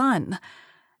with her son.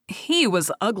 He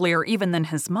was uglier even than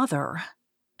his mother,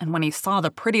 and when he saw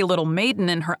the pretty little maiden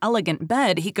in her elegant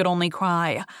bed, he could only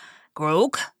cry,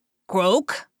 "Croak,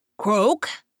 croak, croak."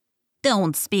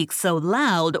 "Don't speak so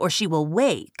loud, or she will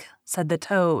wake," said the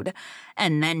toad,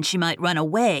 "and then she might run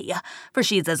away, for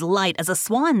she is as light as a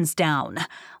swan's down.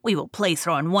 We will place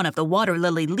her on one of the water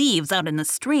lily leaves out in the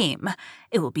stream.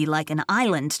 It will be like an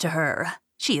island to her.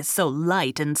 She is so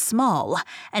light and small,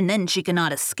 and then she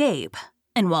cannot escape.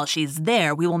 And while she's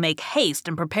there, we will make haste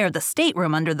and prepare the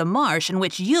stateroom under the marsh in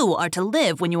which you are to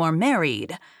live when you are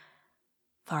married."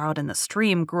 Far out in the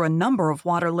stream grew a number of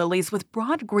water lilies with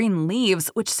broad green leaves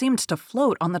which seemed to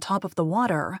float on the top of the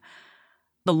water.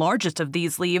 The largest of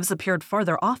these leaves appeared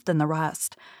farther off than the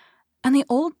rest, and the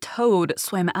old toad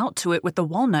swam out to it with the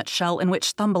walnut shell in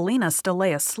which Thumbelina still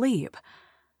lay asleep.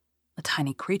 The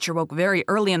tiny creature woke very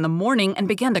early in the morning and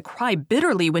began to cry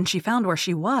bitterly when she found where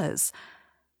she was,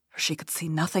 for she could see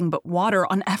nothing but water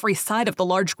on every side of the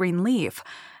large green leaf,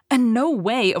 and no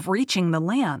way of reaching the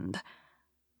land.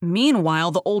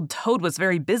 Meanwhile, the old toad was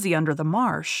very busy under the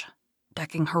marsh,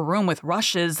 decking her room with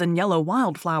rushes and yellow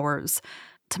wildflowers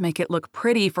to make it look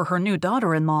pretty for her new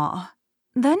daughter-in-law.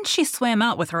 Then she swam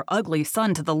out with her ugly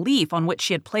son to the leaf on which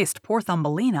she had placed poor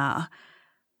Thumbelina.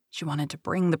 She wanted to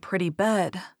bring the pretty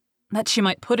bed, that she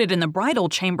might put it in the bridal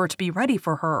chamber to be ready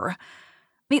for her.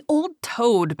 The old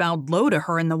toad bowed low to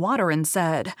her in the water and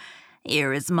said,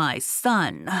 "Here is my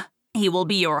son. He will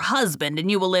be your husband, and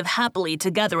you will live happily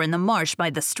together in the marsh by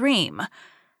the stream."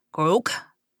 "Croak,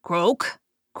 croak,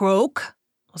 croak,"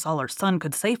 was all her son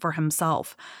could say for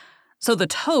himself. So the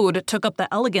toad took up the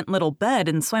elegant little bed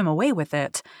and swam away with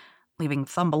it, leaving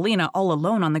Thumbelina all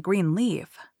alone on the green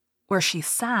leaf, where she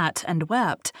sat and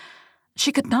wept.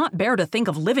 She could not bear to think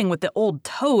of living with the old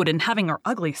toad and having her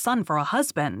ugly son for a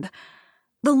husband.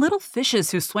 The little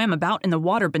fishes who swam about in the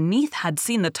water beneath had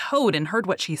seen the toad and heard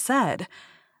what she said,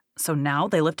 so now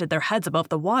they lifted their heads above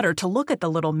the water to look at the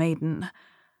little maiden.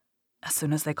 As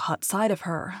soon as they caught sight of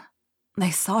her, they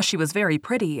saw she was very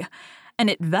pretty, and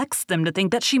it vexed them to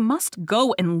think that she must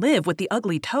go and live with the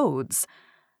ugly toads.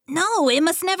 "No, it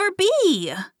must never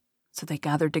be!" So they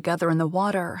gathered together in the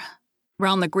water,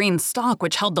 round the green stalk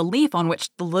which held the leaf on which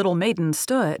the little maiden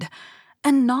stood,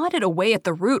 and gnawed it away at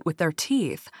the root with their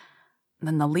teeth.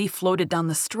 Then the leaf floated down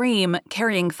the stream,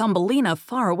 carrying Thumbelina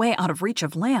far away out of reach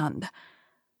of land.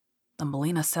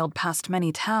 Thumbelina sailed past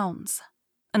many towns,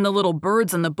 and the little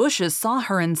birds in the bushes saw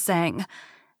her and sang,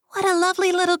 "What a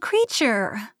lovely little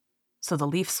creature!" So the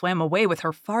leaf swam away with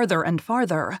her farther and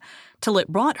farther, till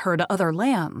it brought her to other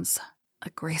lands. A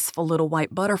graceful little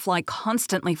white butterfly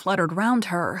constantly fluttered round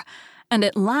her, and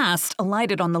at last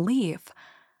alighted on the leaf.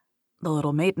 The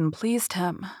little maiden pleased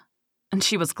him, and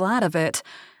she was glad of it,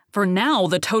 for now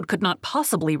the toad could not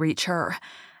possibly reach her,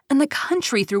 and the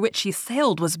country through which she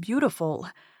sailed was beautiful,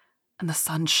 and the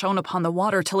sun shone upon the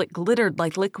water till it glittered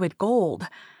like liquid gold.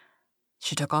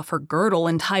 She took off her girdle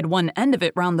and tied one end of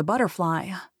it round the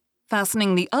butterfly,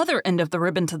 fastening the other end of the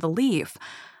ribbon to the leaf,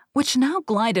 which now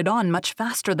glided on much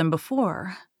faster than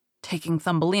before, taking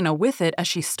Thumbelina with it as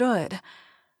she stood.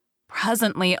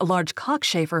 Presently a large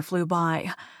cockchafer flew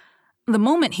by. The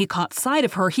moment he caught sight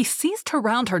of her, he seized her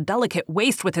round her delicate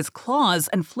waist with his claws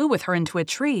and flew with her into a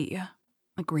tree.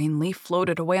 The green leaf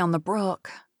floated away on the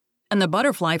brook, and the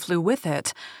butterfly flew with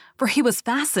it, for he was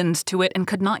fastened to it and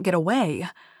could not get away.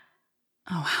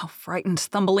 Oh, how frightened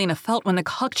Thumbelina felt when the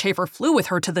cockchafer flew with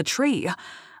her to the tree,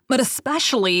 but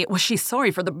especially was she sorry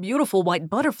for the beautiful white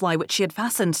butterfly which she had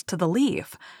fastened to the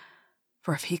leaf.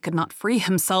 For if he could not free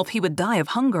himself, he would die of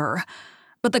hunger.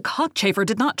 But the cockchafer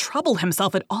did not trouble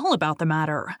himself at all about the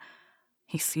matter.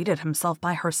 He seated himself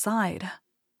by her side,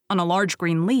 on a large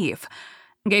green leaf,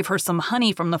 gave her some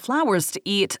honey from the flowers to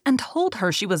eat, and told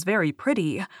her she was very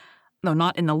pretty, though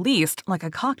not in the least like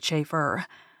a cockchafer.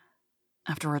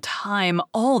 After a time,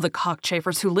 all the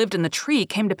cockchafers who lived in the tree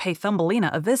came to pay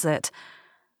Thumbelina a visit.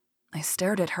 They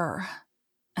stared at her,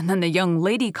 and then the young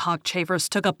lady cockchafers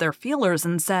took up their feelers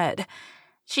and said,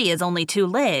 "She has only 2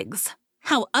 legs.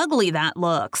 How ugly that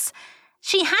looks."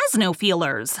 "She has no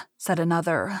feelers," said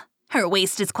another. "Her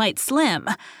waist is quite slim.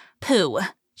 Pooh,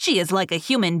 she is like a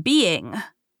human being."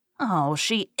 "Oh,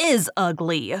 she is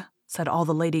ugly," said all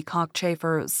the lady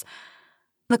cockchafers.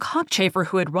 The cockchafer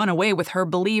who had run away with her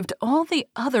believed all the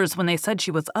others when they said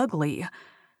she was ugly.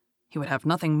 He would have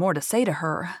nothing more to say to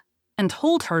her, and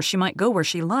told her she might go where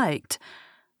she liked.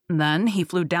 Then he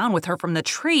flew down with her from the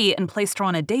tree and placed her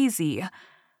on a daisy.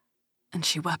 And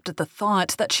she wept at the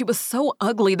thought that she was so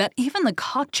ugly that even the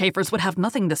cockchafers would have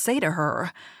nothing to say to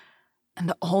her.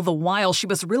 And all the while she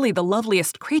was really the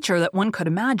loveliest creature that one could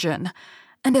imagine,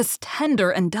 and as tender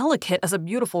and delicate as a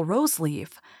beautiful rose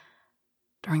leaf.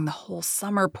 During the whole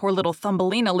summer, poor little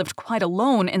Thumbelina lived quite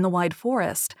alone in the wide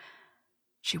forest.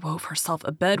 She wove herself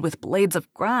a bed with blades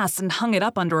of grass and hung it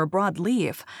up under a broad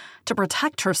leaf to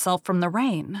protect herself from the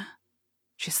rain.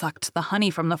 She sucked the honey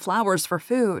from the flowers for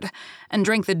food and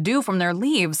drank the dew from their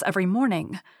leaves every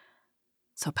morning.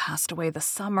 So passed away the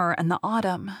summer and the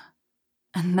autumn.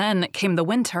 And then came the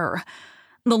winter,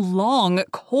 the long,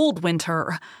 cold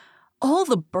winter. All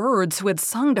the birds who had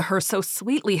sung to her so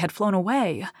sweetly had flown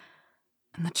away,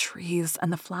 and the trees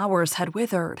and the flowers had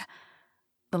withered,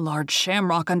 The large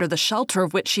shamrock under the shelter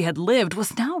of which she had lived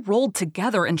was now rolled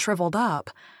together and shriveled up.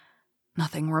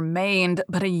 Nothing remained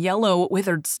but a yellow,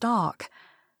 withered stalk.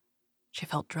 She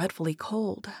felt dreadfully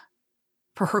cold,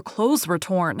 for her clothes were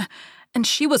torn, and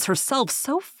she was herself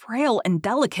so frail and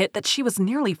delicate that she was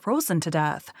nearly frozen to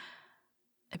death.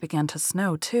 It began to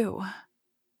snow, too,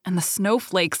 and the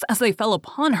snowflakes, as they fell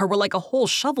upon her, were like a whole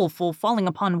shovelful falling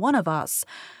upon one of us,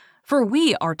 for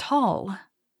we are tall.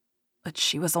 But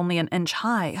she was only an inch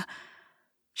high.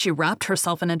 She wrapped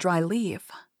herself in a dry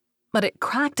leaf, but it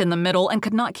cracked in the middle and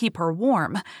could not keep her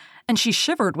warm, and she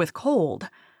shivered with cold.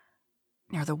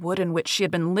 Near the wood in which she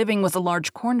had been living was a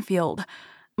large cornfield,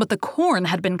 but the corn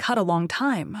had been cut a long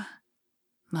time.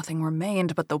 Nothing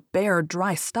remained but the bare,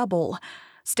 dry stubble,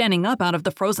 standing up out of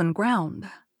the frozen ground.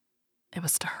 It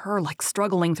was to her like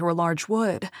struggling through a large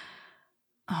wood.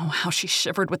 Oh, how she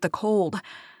shivered with the cold.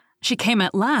 She came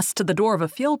at last to the door of a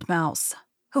field mouse,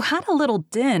 who had a little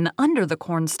den under the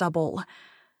corn stubble.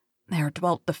 There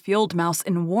dwelt the field mouse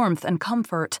in warmth and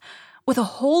comfort, with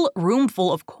a whole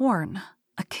roomful of corn,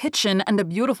 a kitchen, and a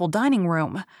beautiful dining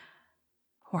room.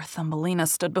 Poor Thumbelina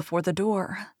stood before the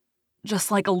door,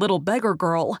 just like a little beggar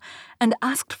girl, and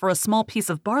asked for a small piece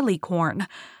of barley corn,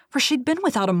 for she'd been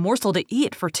without a morsel to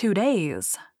eat for 2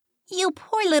 days. "You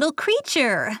poor little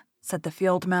creature," said the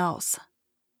field mouse,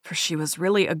 for she was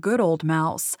really a good old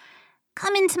mouse.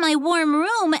 "Come into my warm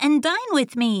room and dine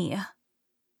with me."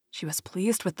 She was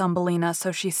pleased with Thumbelina,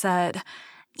 so she said,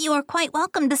 "You are quite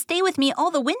welcome to stay with me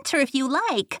all the winter if you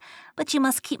like, but you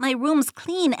must keep my rooms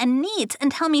clean and neat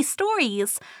and tell me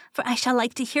stories, for I shall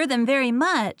like to hear them very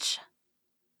much."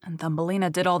 And Thumbelina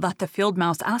did all that the field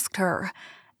mouse asked her,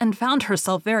 and found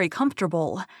herself very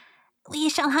comfortable. "We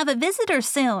shall have a visitor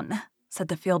soon," said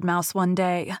the field mouse one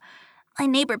day. "My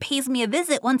neighbor pays me a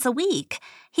visit once a week.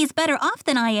 He's better off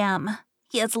than I am.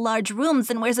 He has large rooms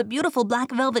and wears a beautiful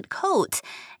black velvet coat.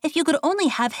 If you could only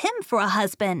have him for a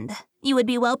husband, you would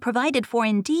be well provided for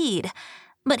indeed.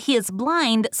 But he is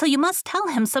blind, so you must tell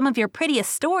him some of your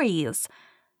prettiest stories."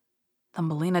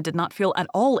 Thumbelina did not feel at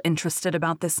all interested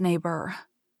about this neighbor,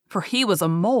 for he was a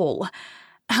mole.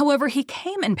 However, he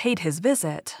came and paid his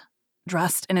visit,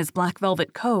 dressed in his black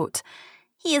velvet coat.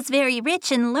 "He is very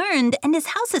rich and learned, and his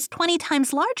house is 20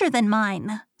 times larger than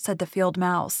mine," said the field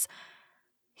mouse.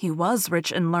 He was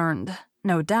rich and learned,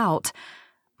 no doubt,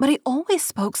 but he always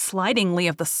spoke slightingly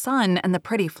of the sun and the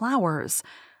pretty flowers,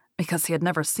 because he had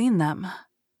never seen them.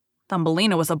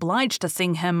 Thumbelina was obliged to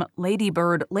sing him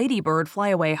 "Ladybird, Ladybird, Fly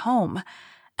Away Home,"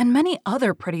 and many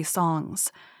other pretty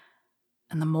songs.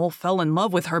 And the mole fell in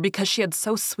love with her because she had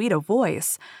so sweet a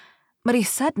voice, but he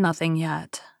said nothing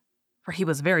yet, for he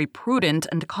was very prudent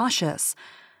and cautious.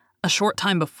 A short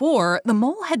time before, the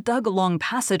mole had dug a long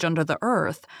passage under the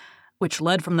earth, which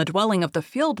led from the dwelling of the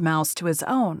field mouse to his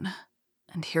own,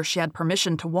 and here she had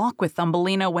permission to walk with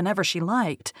Thumbelina whenever she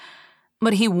liked.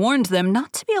 But he warned them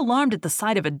not to be alarmed at the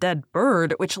sight of a dead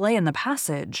bird which lay in the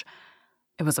passage.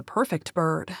 It was a perfect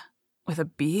bird, with a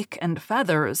beak and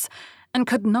feathers, and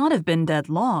could not have been dead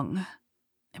long.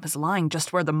 It was lying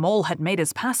just where the mole had made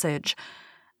his passage.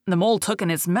 The mole took in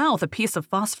his mouth a piece of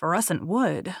phosphorescent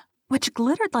wood, which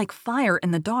glittered like fire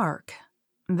in the dark.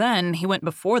 Then he went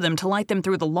before them to light them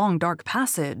through the long, dark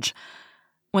passage.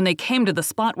 When they came to the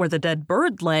spot where the dead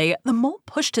bird lay, the mole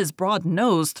pushed his broad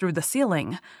nose through the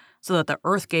ceiling, so that the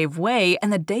earth gave way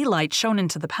and the daylight shone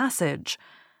into the passage.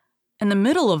 In the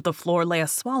middle of the floor lay a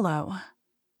swallow,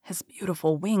 his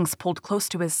beautiful wings pulled close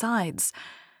to his sides,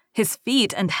 his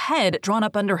feet and head drawn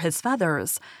up under his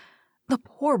feathers. The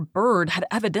poor bird had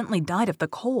evidently died of the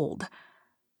cold.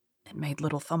 It made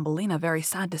little Thumbelina very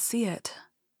sad to see it.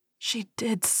 She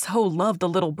did so love the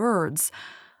little birds.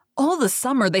 All the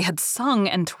summer they had sung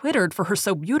and twittered for her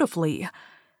so beautifully.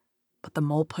 But the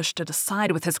mole pushed it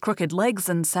aside with his crooked legs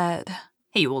and said,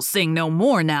 "He will sing no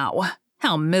more now.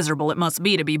 How miserable it must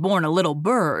be to be born a little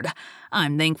bird.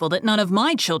 I'm thankful that none of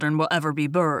my children will ever be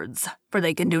birds, for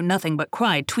they can do nothing but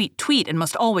cry tweet tweet and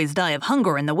must always die of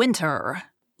hunger in the winter."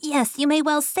 "Yes, you may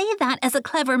well say that as a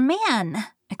clever man,"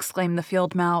 exclaimed the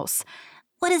field mouse.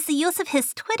 "What is the use of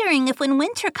his twittering if when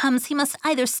winter comes he must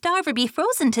either starve or be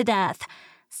frozen to death?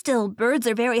 Still, birds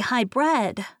are very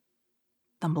high-bred."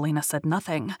 Thumbelina said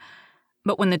nothing.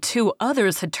 But when the 2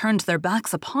 others had turned their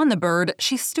backs upon the bird,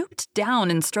 she stooped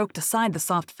down and stroked aside the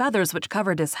soft feathers which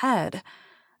covered his head,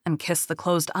 and kissed the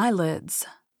closed eyelids.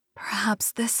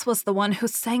 "Perhaps this was the one who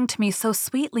sang to me so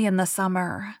sweetly in the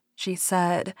summer," she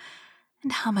said,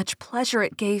 "and how much pleasure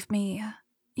it gave me.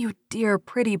 You dear,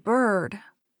 pretty bird."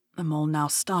 The mole now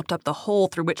stopped up the hole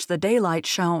through which the daylight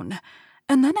shone,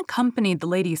 and then accompanied the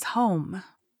ladies home.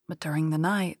 But during the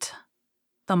night,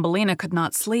 Thumbelina could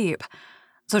not sleep,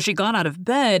 So she got out of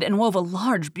bed and wove a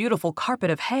large, beautiful carpet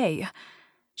of hay.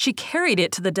 She carried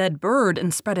it to the dead bird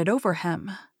and spread it over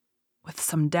him, with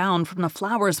some down from the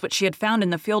flowers which she had found in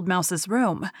the field mouse's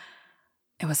room.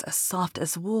 It was as soft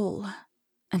as wool,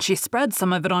 and she spread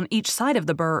some of it on each side of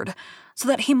the bird, so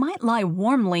that he might lie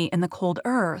warmly in the cold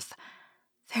earth.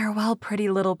 "Farewell, pretty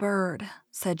little bird,"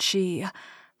 said she.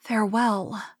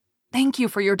 "Farewell. Thank you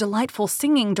for your delightful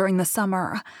singing during the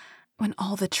summer, when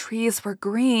all the trees were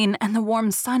green and the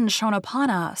warm sun shone upon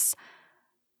us."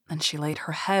 Then she laid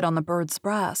her head on the bird's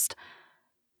breast.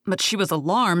 But she was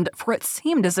alarmed, for it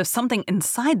seemed as if something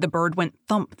inside the bird went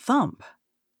thump, thump.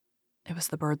 It was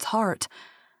the bird's heart.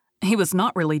 He was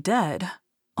not really dead,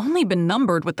 only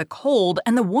benumbed with the cold,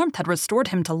 and the warmth had restored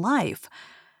him to life.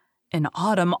 In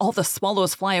autumn, all the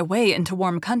swallows fly away into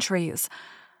warm countries.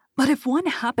 But if one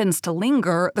happens to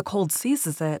linger, the cold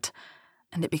seizes it,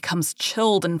 and it becomes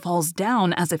chilled and falls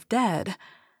down as if dead.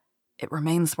 It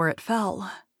remains where it fell,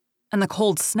 and the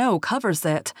cold snow covers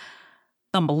it.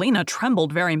 Thumbelina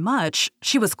trembled very much.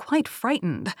 She was quite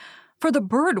frightened, for the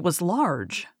bird was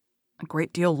large, a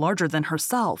great deal larger than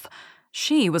herself.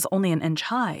 She was only an inch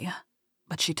high.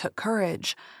 But she took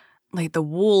courage, laid the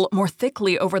wool more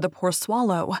thickly over the poor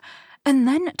swallow, and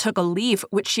then took a leaf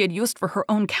which she had used for her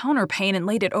own counterpane and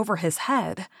laid it over his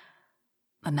head.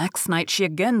 The next night she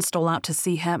again stole out to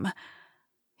see him.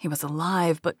 He was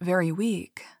alive but very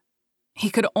weak.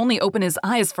 He could only open his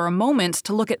eyes for a moment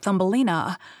to look at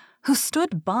Thumbelina, who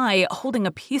stood by holding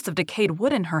a piece of decayed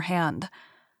wood in her hand,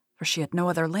 for she had no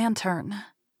other lantern.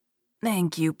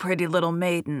 "Thank you, pretty little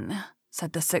maiden,"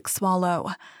 said the sick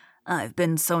swallow. "I've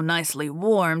been so nicely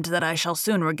warmed that I shall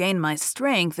soon regain my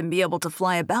strength and be able to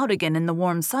fly about again in the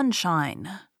warm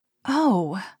sunshine."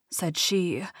 "Oh," said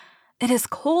she, "it is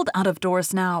cold out of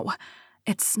doors now.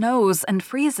 It snows and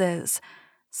freezes.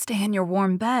 Stay in your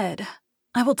warm bed.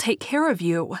 I will take care of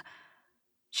you."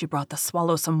 She brought the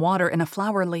swallow some water in a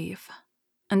flower leaf,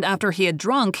 and after he had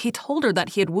drunk, he told her that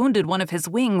he had wounded one of his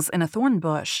wings in a thorn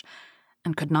bush,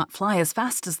 and could not fly as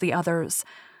fast as the others,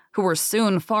 who were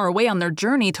soon far away on their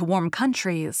journey to warm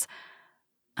countries.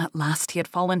 At last he had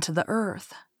fallen to the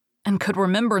earth, and could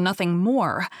remember nothing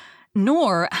more,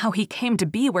 nor how he came to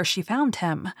be where she found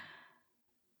him.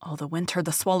 All the winter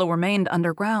the swallow remained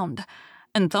underground,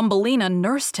 and Thumbelina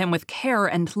nursed him with care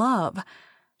and love.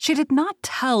 She did not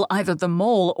tell either the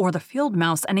mole or the field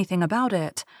mouse anything about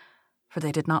it, for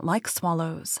they did not like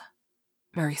swallows.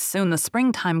 Very soon the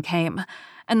springtime came,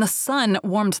 and the sun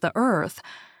warmed the earth.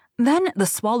 Then the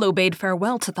swallow bade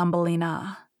farewell to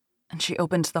Thumbelina, and she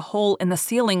opened the hole in the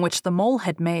ceiling which the mole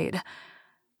had made.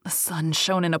 The sun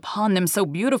shone in upon them so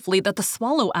beautifully that the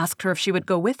swallow asked her if she would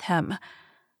go with him.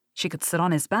 She could sit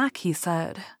on his back, he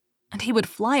said, and he would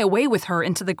fly away with her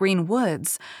into the green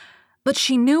woods. But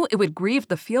she knew it would grieve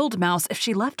the field mouse if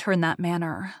she left her in that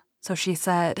manner, so she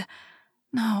said,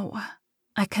 "No,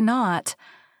 I cannot."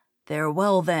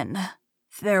 "Farewell, then.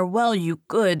 Farewell, you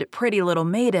good, pretty little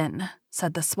maiden,"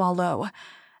 said the swallow,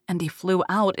 and he flew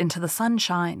out into the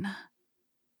sunshine.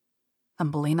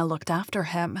 Thumbelina looked after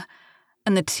him,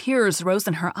 and the tears rose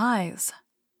in her eyes.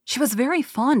 She was very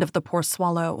fond of the poor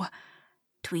swallow.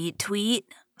 "Tweet,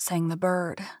 tweet," sang the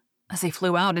bird, as he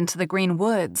flew out into the green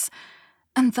woods,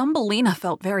 and Thumbelina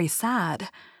felt very sad.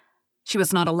 She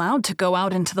was not allowed to go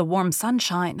out into the warm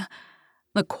sunshine.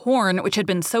 The corn, which had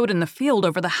been sowed in the field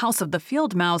over the house of the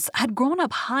field mouse, had grown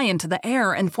up high into the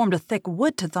air and formed a thick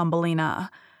wood to Thumbelina,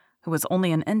 who was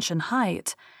only an inch in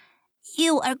height.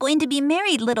 "You are going to be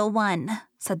married, little one,"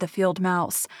 said the field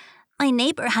mouse. "My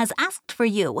neighbor has asked for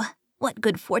you. What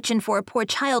good fortune for a poor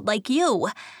child like you.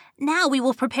 Now we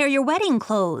will prepare your wedding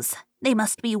clothes. They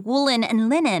must be woolen and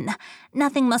linen.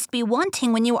 Nothing must be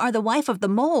wanting when you are the wife of the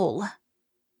mole."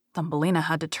 Thumbelina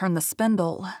had to turn the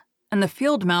spindle, and the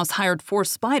field mouse hired 4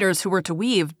 spiders who were to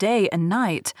weave day and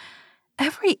night.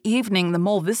 Every evening the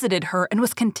mole visited her and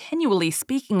was continually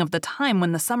speaking of the time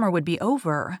when the summer would be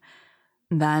over.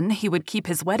 Then he would keep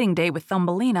his wedding day with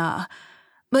Thumbelina.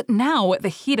 But now the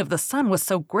heat of the sun was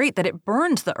so great that it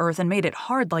burned the earth and made it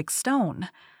hard like stone.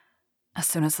 As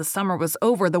soon as the summer was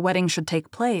over, the wedding should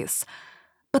take place.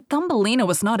 But Thumbelina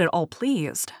was not at all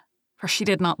pleased, for she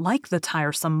did not like the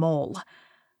tiresome mole.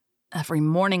 Every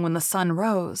morning when the sun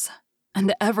rose,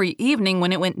 and every evening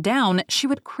when it went down, she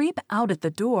would creep out at the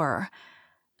door,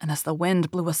 and as the wind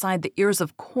blew aside the ears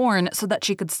of corn so that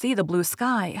she could see the blue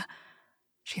sky,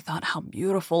 she thought how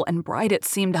beautiful and bright it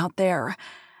seemed out there,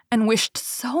 and wished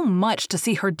so much to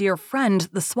see her dear friend,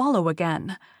 the swallow,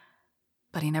 again.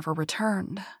 But he never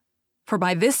returned, for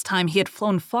by this time he had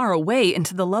flown far away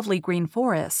into the lovely green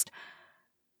forest.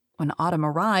 When autumn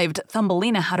arrived,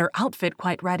 Thumbelina had her outfit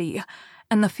quite ready,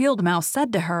 and the field mouse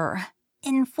said to her,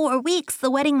 "In 4 weeks, the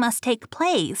wedding must take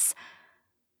place."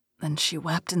 Then she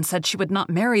wept and said she would not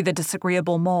marry the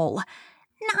disagreeable mole.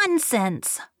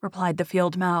 "Nonsense," replied the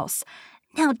field mouse.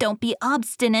 "Now don't be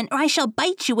obstinate, or I shall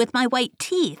bite you with my white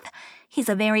teeth. He's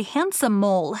a very handsome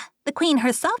mole. The queen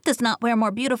herself does not wear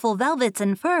more beautiful velvets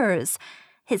and furs.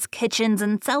 His kitchens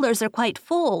and cellars are quite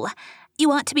full.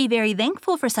 You ought to be very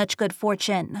thankful for such good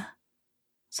fortune."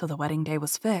 So the wedding day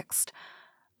was fixed,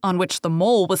 on which the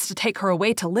mole was to take her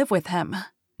away to live with him,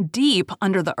 deep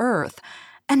under the earth,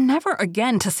 and never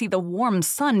again to see the warm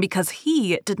sun because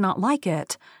he did not like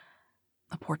it.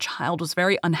 The poor child was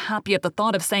very unhappy at the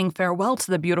thought of saying farewell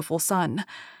to the beautiful sun,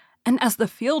 and as the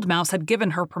field mouse had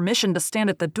given her permission to stand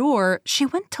at the door, she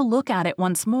went to look at it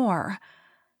once more.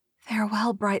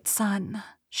 "Farewell, bright sun,"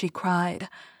 she cried,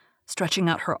 stretching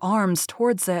out her arms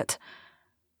towards it.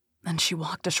 Then she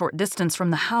walked a short distance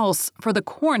from the house, for the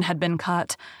corn had been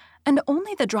cut, and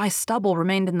only the dry stubble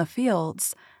remained in the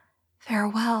fields.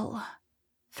 "Farewell,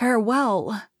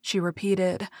 farewell," she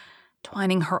repeated,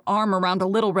 twining her arm around a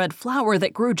little red flower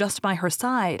that grew just by her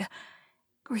side.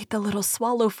 "Greet the little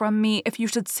swallow from me if you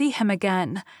should see him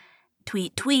again."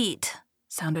 "Tweet, tweet,"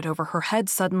 sounded over her head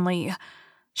suddenly.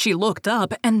 She looked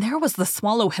up, and there was the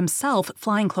swallow himself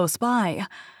flying close by.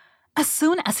 As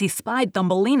soon as he spied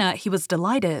Thumbelina, he was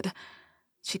delighted.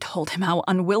 She told him how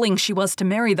unwilling she was to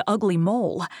marry the ugly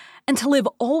mole, and to live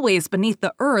always beneath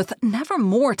the earth, never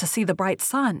more to see the bright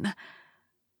sun.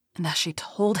 And as she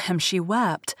told him, she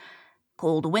wept.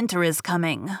 "Cold winter is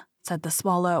coming," said the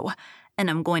swallow, "and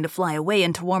I'm going to fly away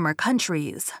into warmer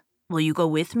countries. Will you go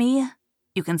with me?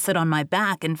 You can sit on my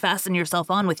back and fasten yourself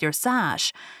on with your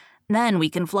sash. Then we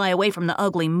can fly away from the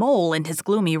ugly mole and his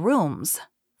gloomy rooms.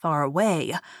 Far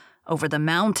away, over the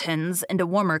mountains, into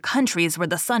warmer countries where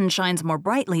the sun shines more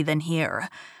brightly than here,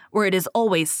 where it is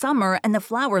always summer and the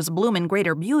flowers bloom in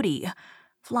greater beauty.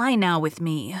 Fly now with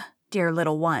me, dear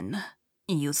little one.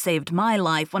 You saved my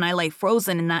life when I lay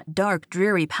frozen in that dark,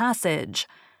 dreary passage."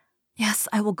 "Yes,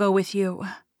 I will go with you,"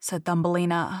 said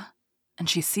Thumbelina, and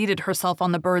she seated herself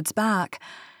on the bird's back,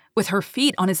 with her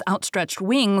feet on his outstretched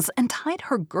wings, and tied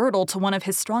her girdle to one of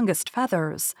his strongest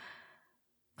feathers.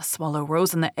 The swallow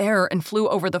rose in the air and flew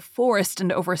over the forest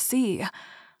and over sea,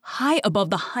 high above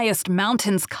the highest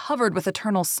mountains covered with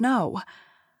eternal snow.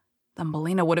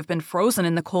 Thumbelina would have been frozen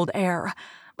in the cold air,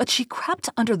 but she crept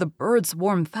under the bird's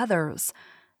warm feathers,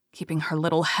 keeping her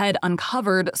little head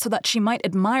uncovered so that she might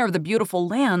admire the beautiful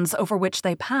lands over which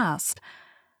they passed.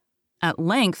 At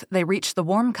length they reached the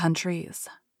warm countries,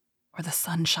 where the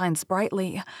sun shines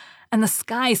brightly, and the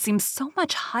sky seems so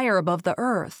much higher above the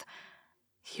earth.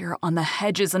 Here on the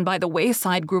hedges and by the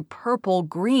wayside grew purple,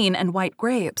 green, and white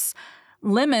grapes.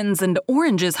 Lemons and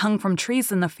oranges hung from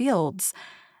trees in the fields,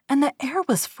 and the air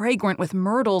was fragrant with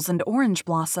myrtles and orange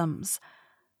blossoms.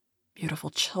 Beautiful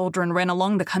children ran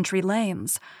along the country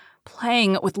lanes,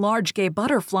 playing with large gay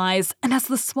butterflies, and as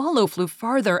the swallow flew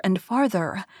farther and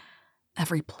farther,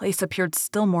 every place appeared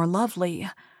still more lovely.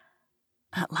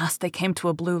 At last they came to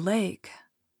a blue lake,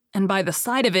 and by the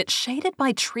side of it, shaded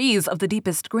by trees of the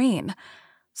deepest green,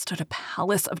 stood a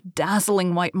palace of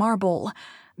dazzling white marble,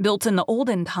 built in the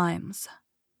olden times.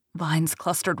 Vines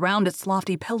clustered round its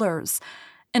lofty pillars,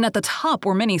 and at the top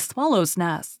were many swallows'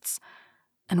 nests.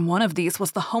 And one of these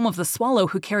was the home of the swallow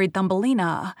who carried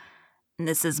Thumbelina.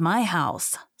 "This is my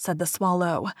house," said the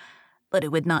swallow, "but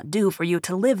it would not do for you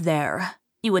to live there.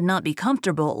 You would not be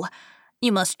comfortable.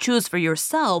 You must choose for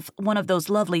yourself one of those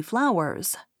lovely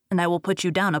flowers, and I will put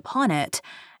you down upon it,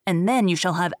 and then you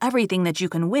shall have everything that you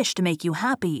can wish to make you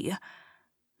happy."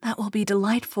 "That will be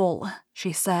delightful,"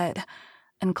 she said,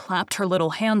 and clapped her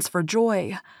little hands for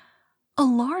joy. A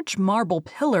large marble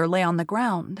pillar lay on the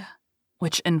ground,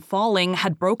 which in falling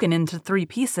had broken into 3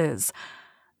 pieces.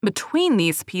 Between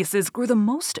these pieces grew the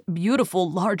most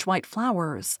beautiful large white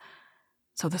flowers.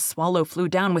 So the swallow flew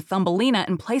down with Thumbelina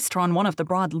and placed her on one of the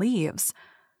broad leaves.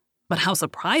 But how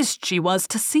surprised she was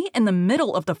to see in the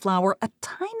middle of the flower a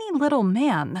tiny little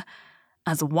man,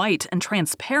 as white and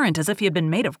transparent as if he had been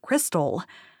made of crystal.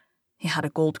 He had a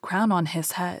gold crown on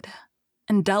his head,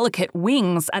 and delicate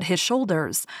wings at his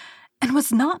shoulders, and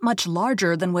was not much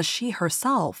larger than was she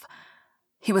herself.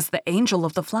 He was the angel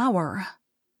of the flower,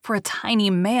 for a tiny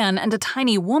man and a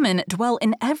tiny woman dwell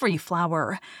in every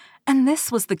flower, and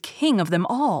this was the king of them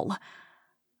all.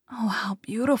 "Oh, how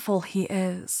beautiful he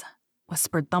is,"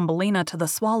 whispered Thumbelina to the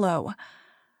swallow.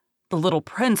 The little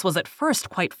prince was at first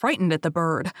quite frightened at the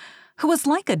bird, who was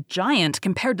like a giant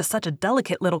compared to such a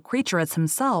delicate little creature as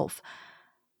himself.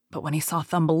 But when he saw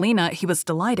Thumbelina, he was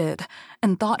delighted,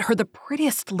 and thought her the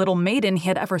prettiest little maiden he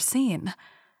had ever seen.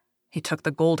 He took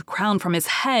the gold crown from his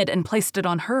head and placed it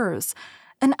on hers,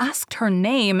 and asked her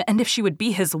name and if she would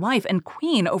be his wife and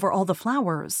queen over all the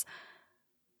flowers.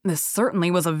 This certainly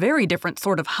was a very different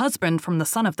sort of husband from the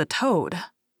son of the toad,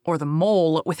 or the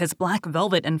mole with his black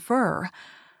velvet and fur.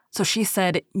 So she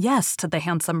said yes to the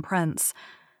handsome prince.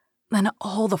 Then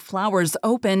all the flowers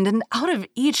opened, and out of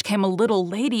each came a little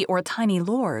lady or a tiny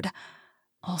lord.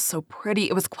 All so pretty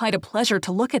it was quite a pleasure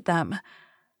to look at them.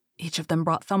 Each of them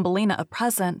brought Thumbelina a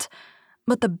present,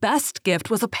 but the best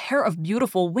gift was a pair of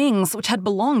beautiful wings which had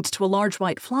belonged to a large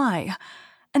white fly,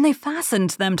 and they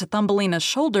fastened them to Thumbelina's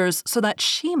shoulders so that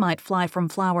she might fly from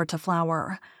flower to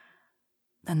flower.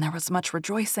 Then there was much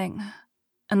rejoicing,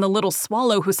 and the little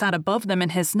swallow who sat above them in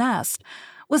his nest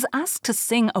was asked to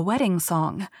sing a wedding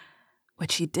song,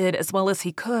 which he did as well as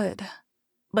he could.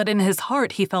 But in his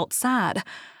heart he felt sad,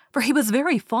 for he was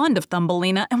very fond of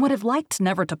Thumbelina and would have liked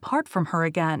never to part from her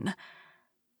again.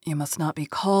 "You must not be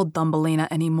called Thumbelina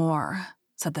any more,"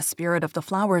 said the spirit of the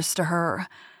flowers to her.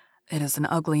 "It is an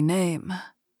ugly name,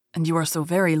 and you are so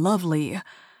very lovely.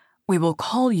 We will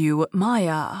call you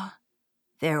Maya."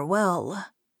 "Farewell,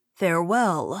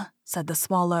 farewell," said the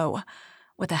swallow,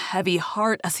 with a heavy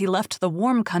heart as he left the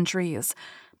warm countries,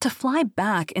 to fly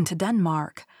back into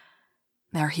Denmark.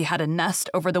 There he had a nest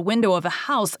over the window of a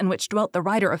house in which dwelt the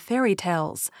writer of fairy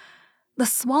tales. The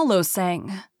swallow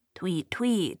sang, "Tweet,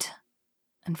 tweet,"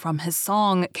 and from his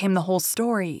song came the whole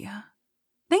story.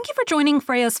 Thank you for joining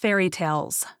Freya's Fairy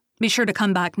Tales. Be sure to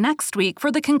come back next week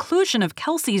for the conclusion of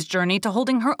Kelsey's journey to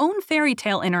holding her own fairy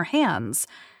tale in her hands,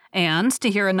 and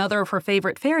to hear another of her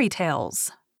favorite fairy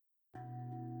tales.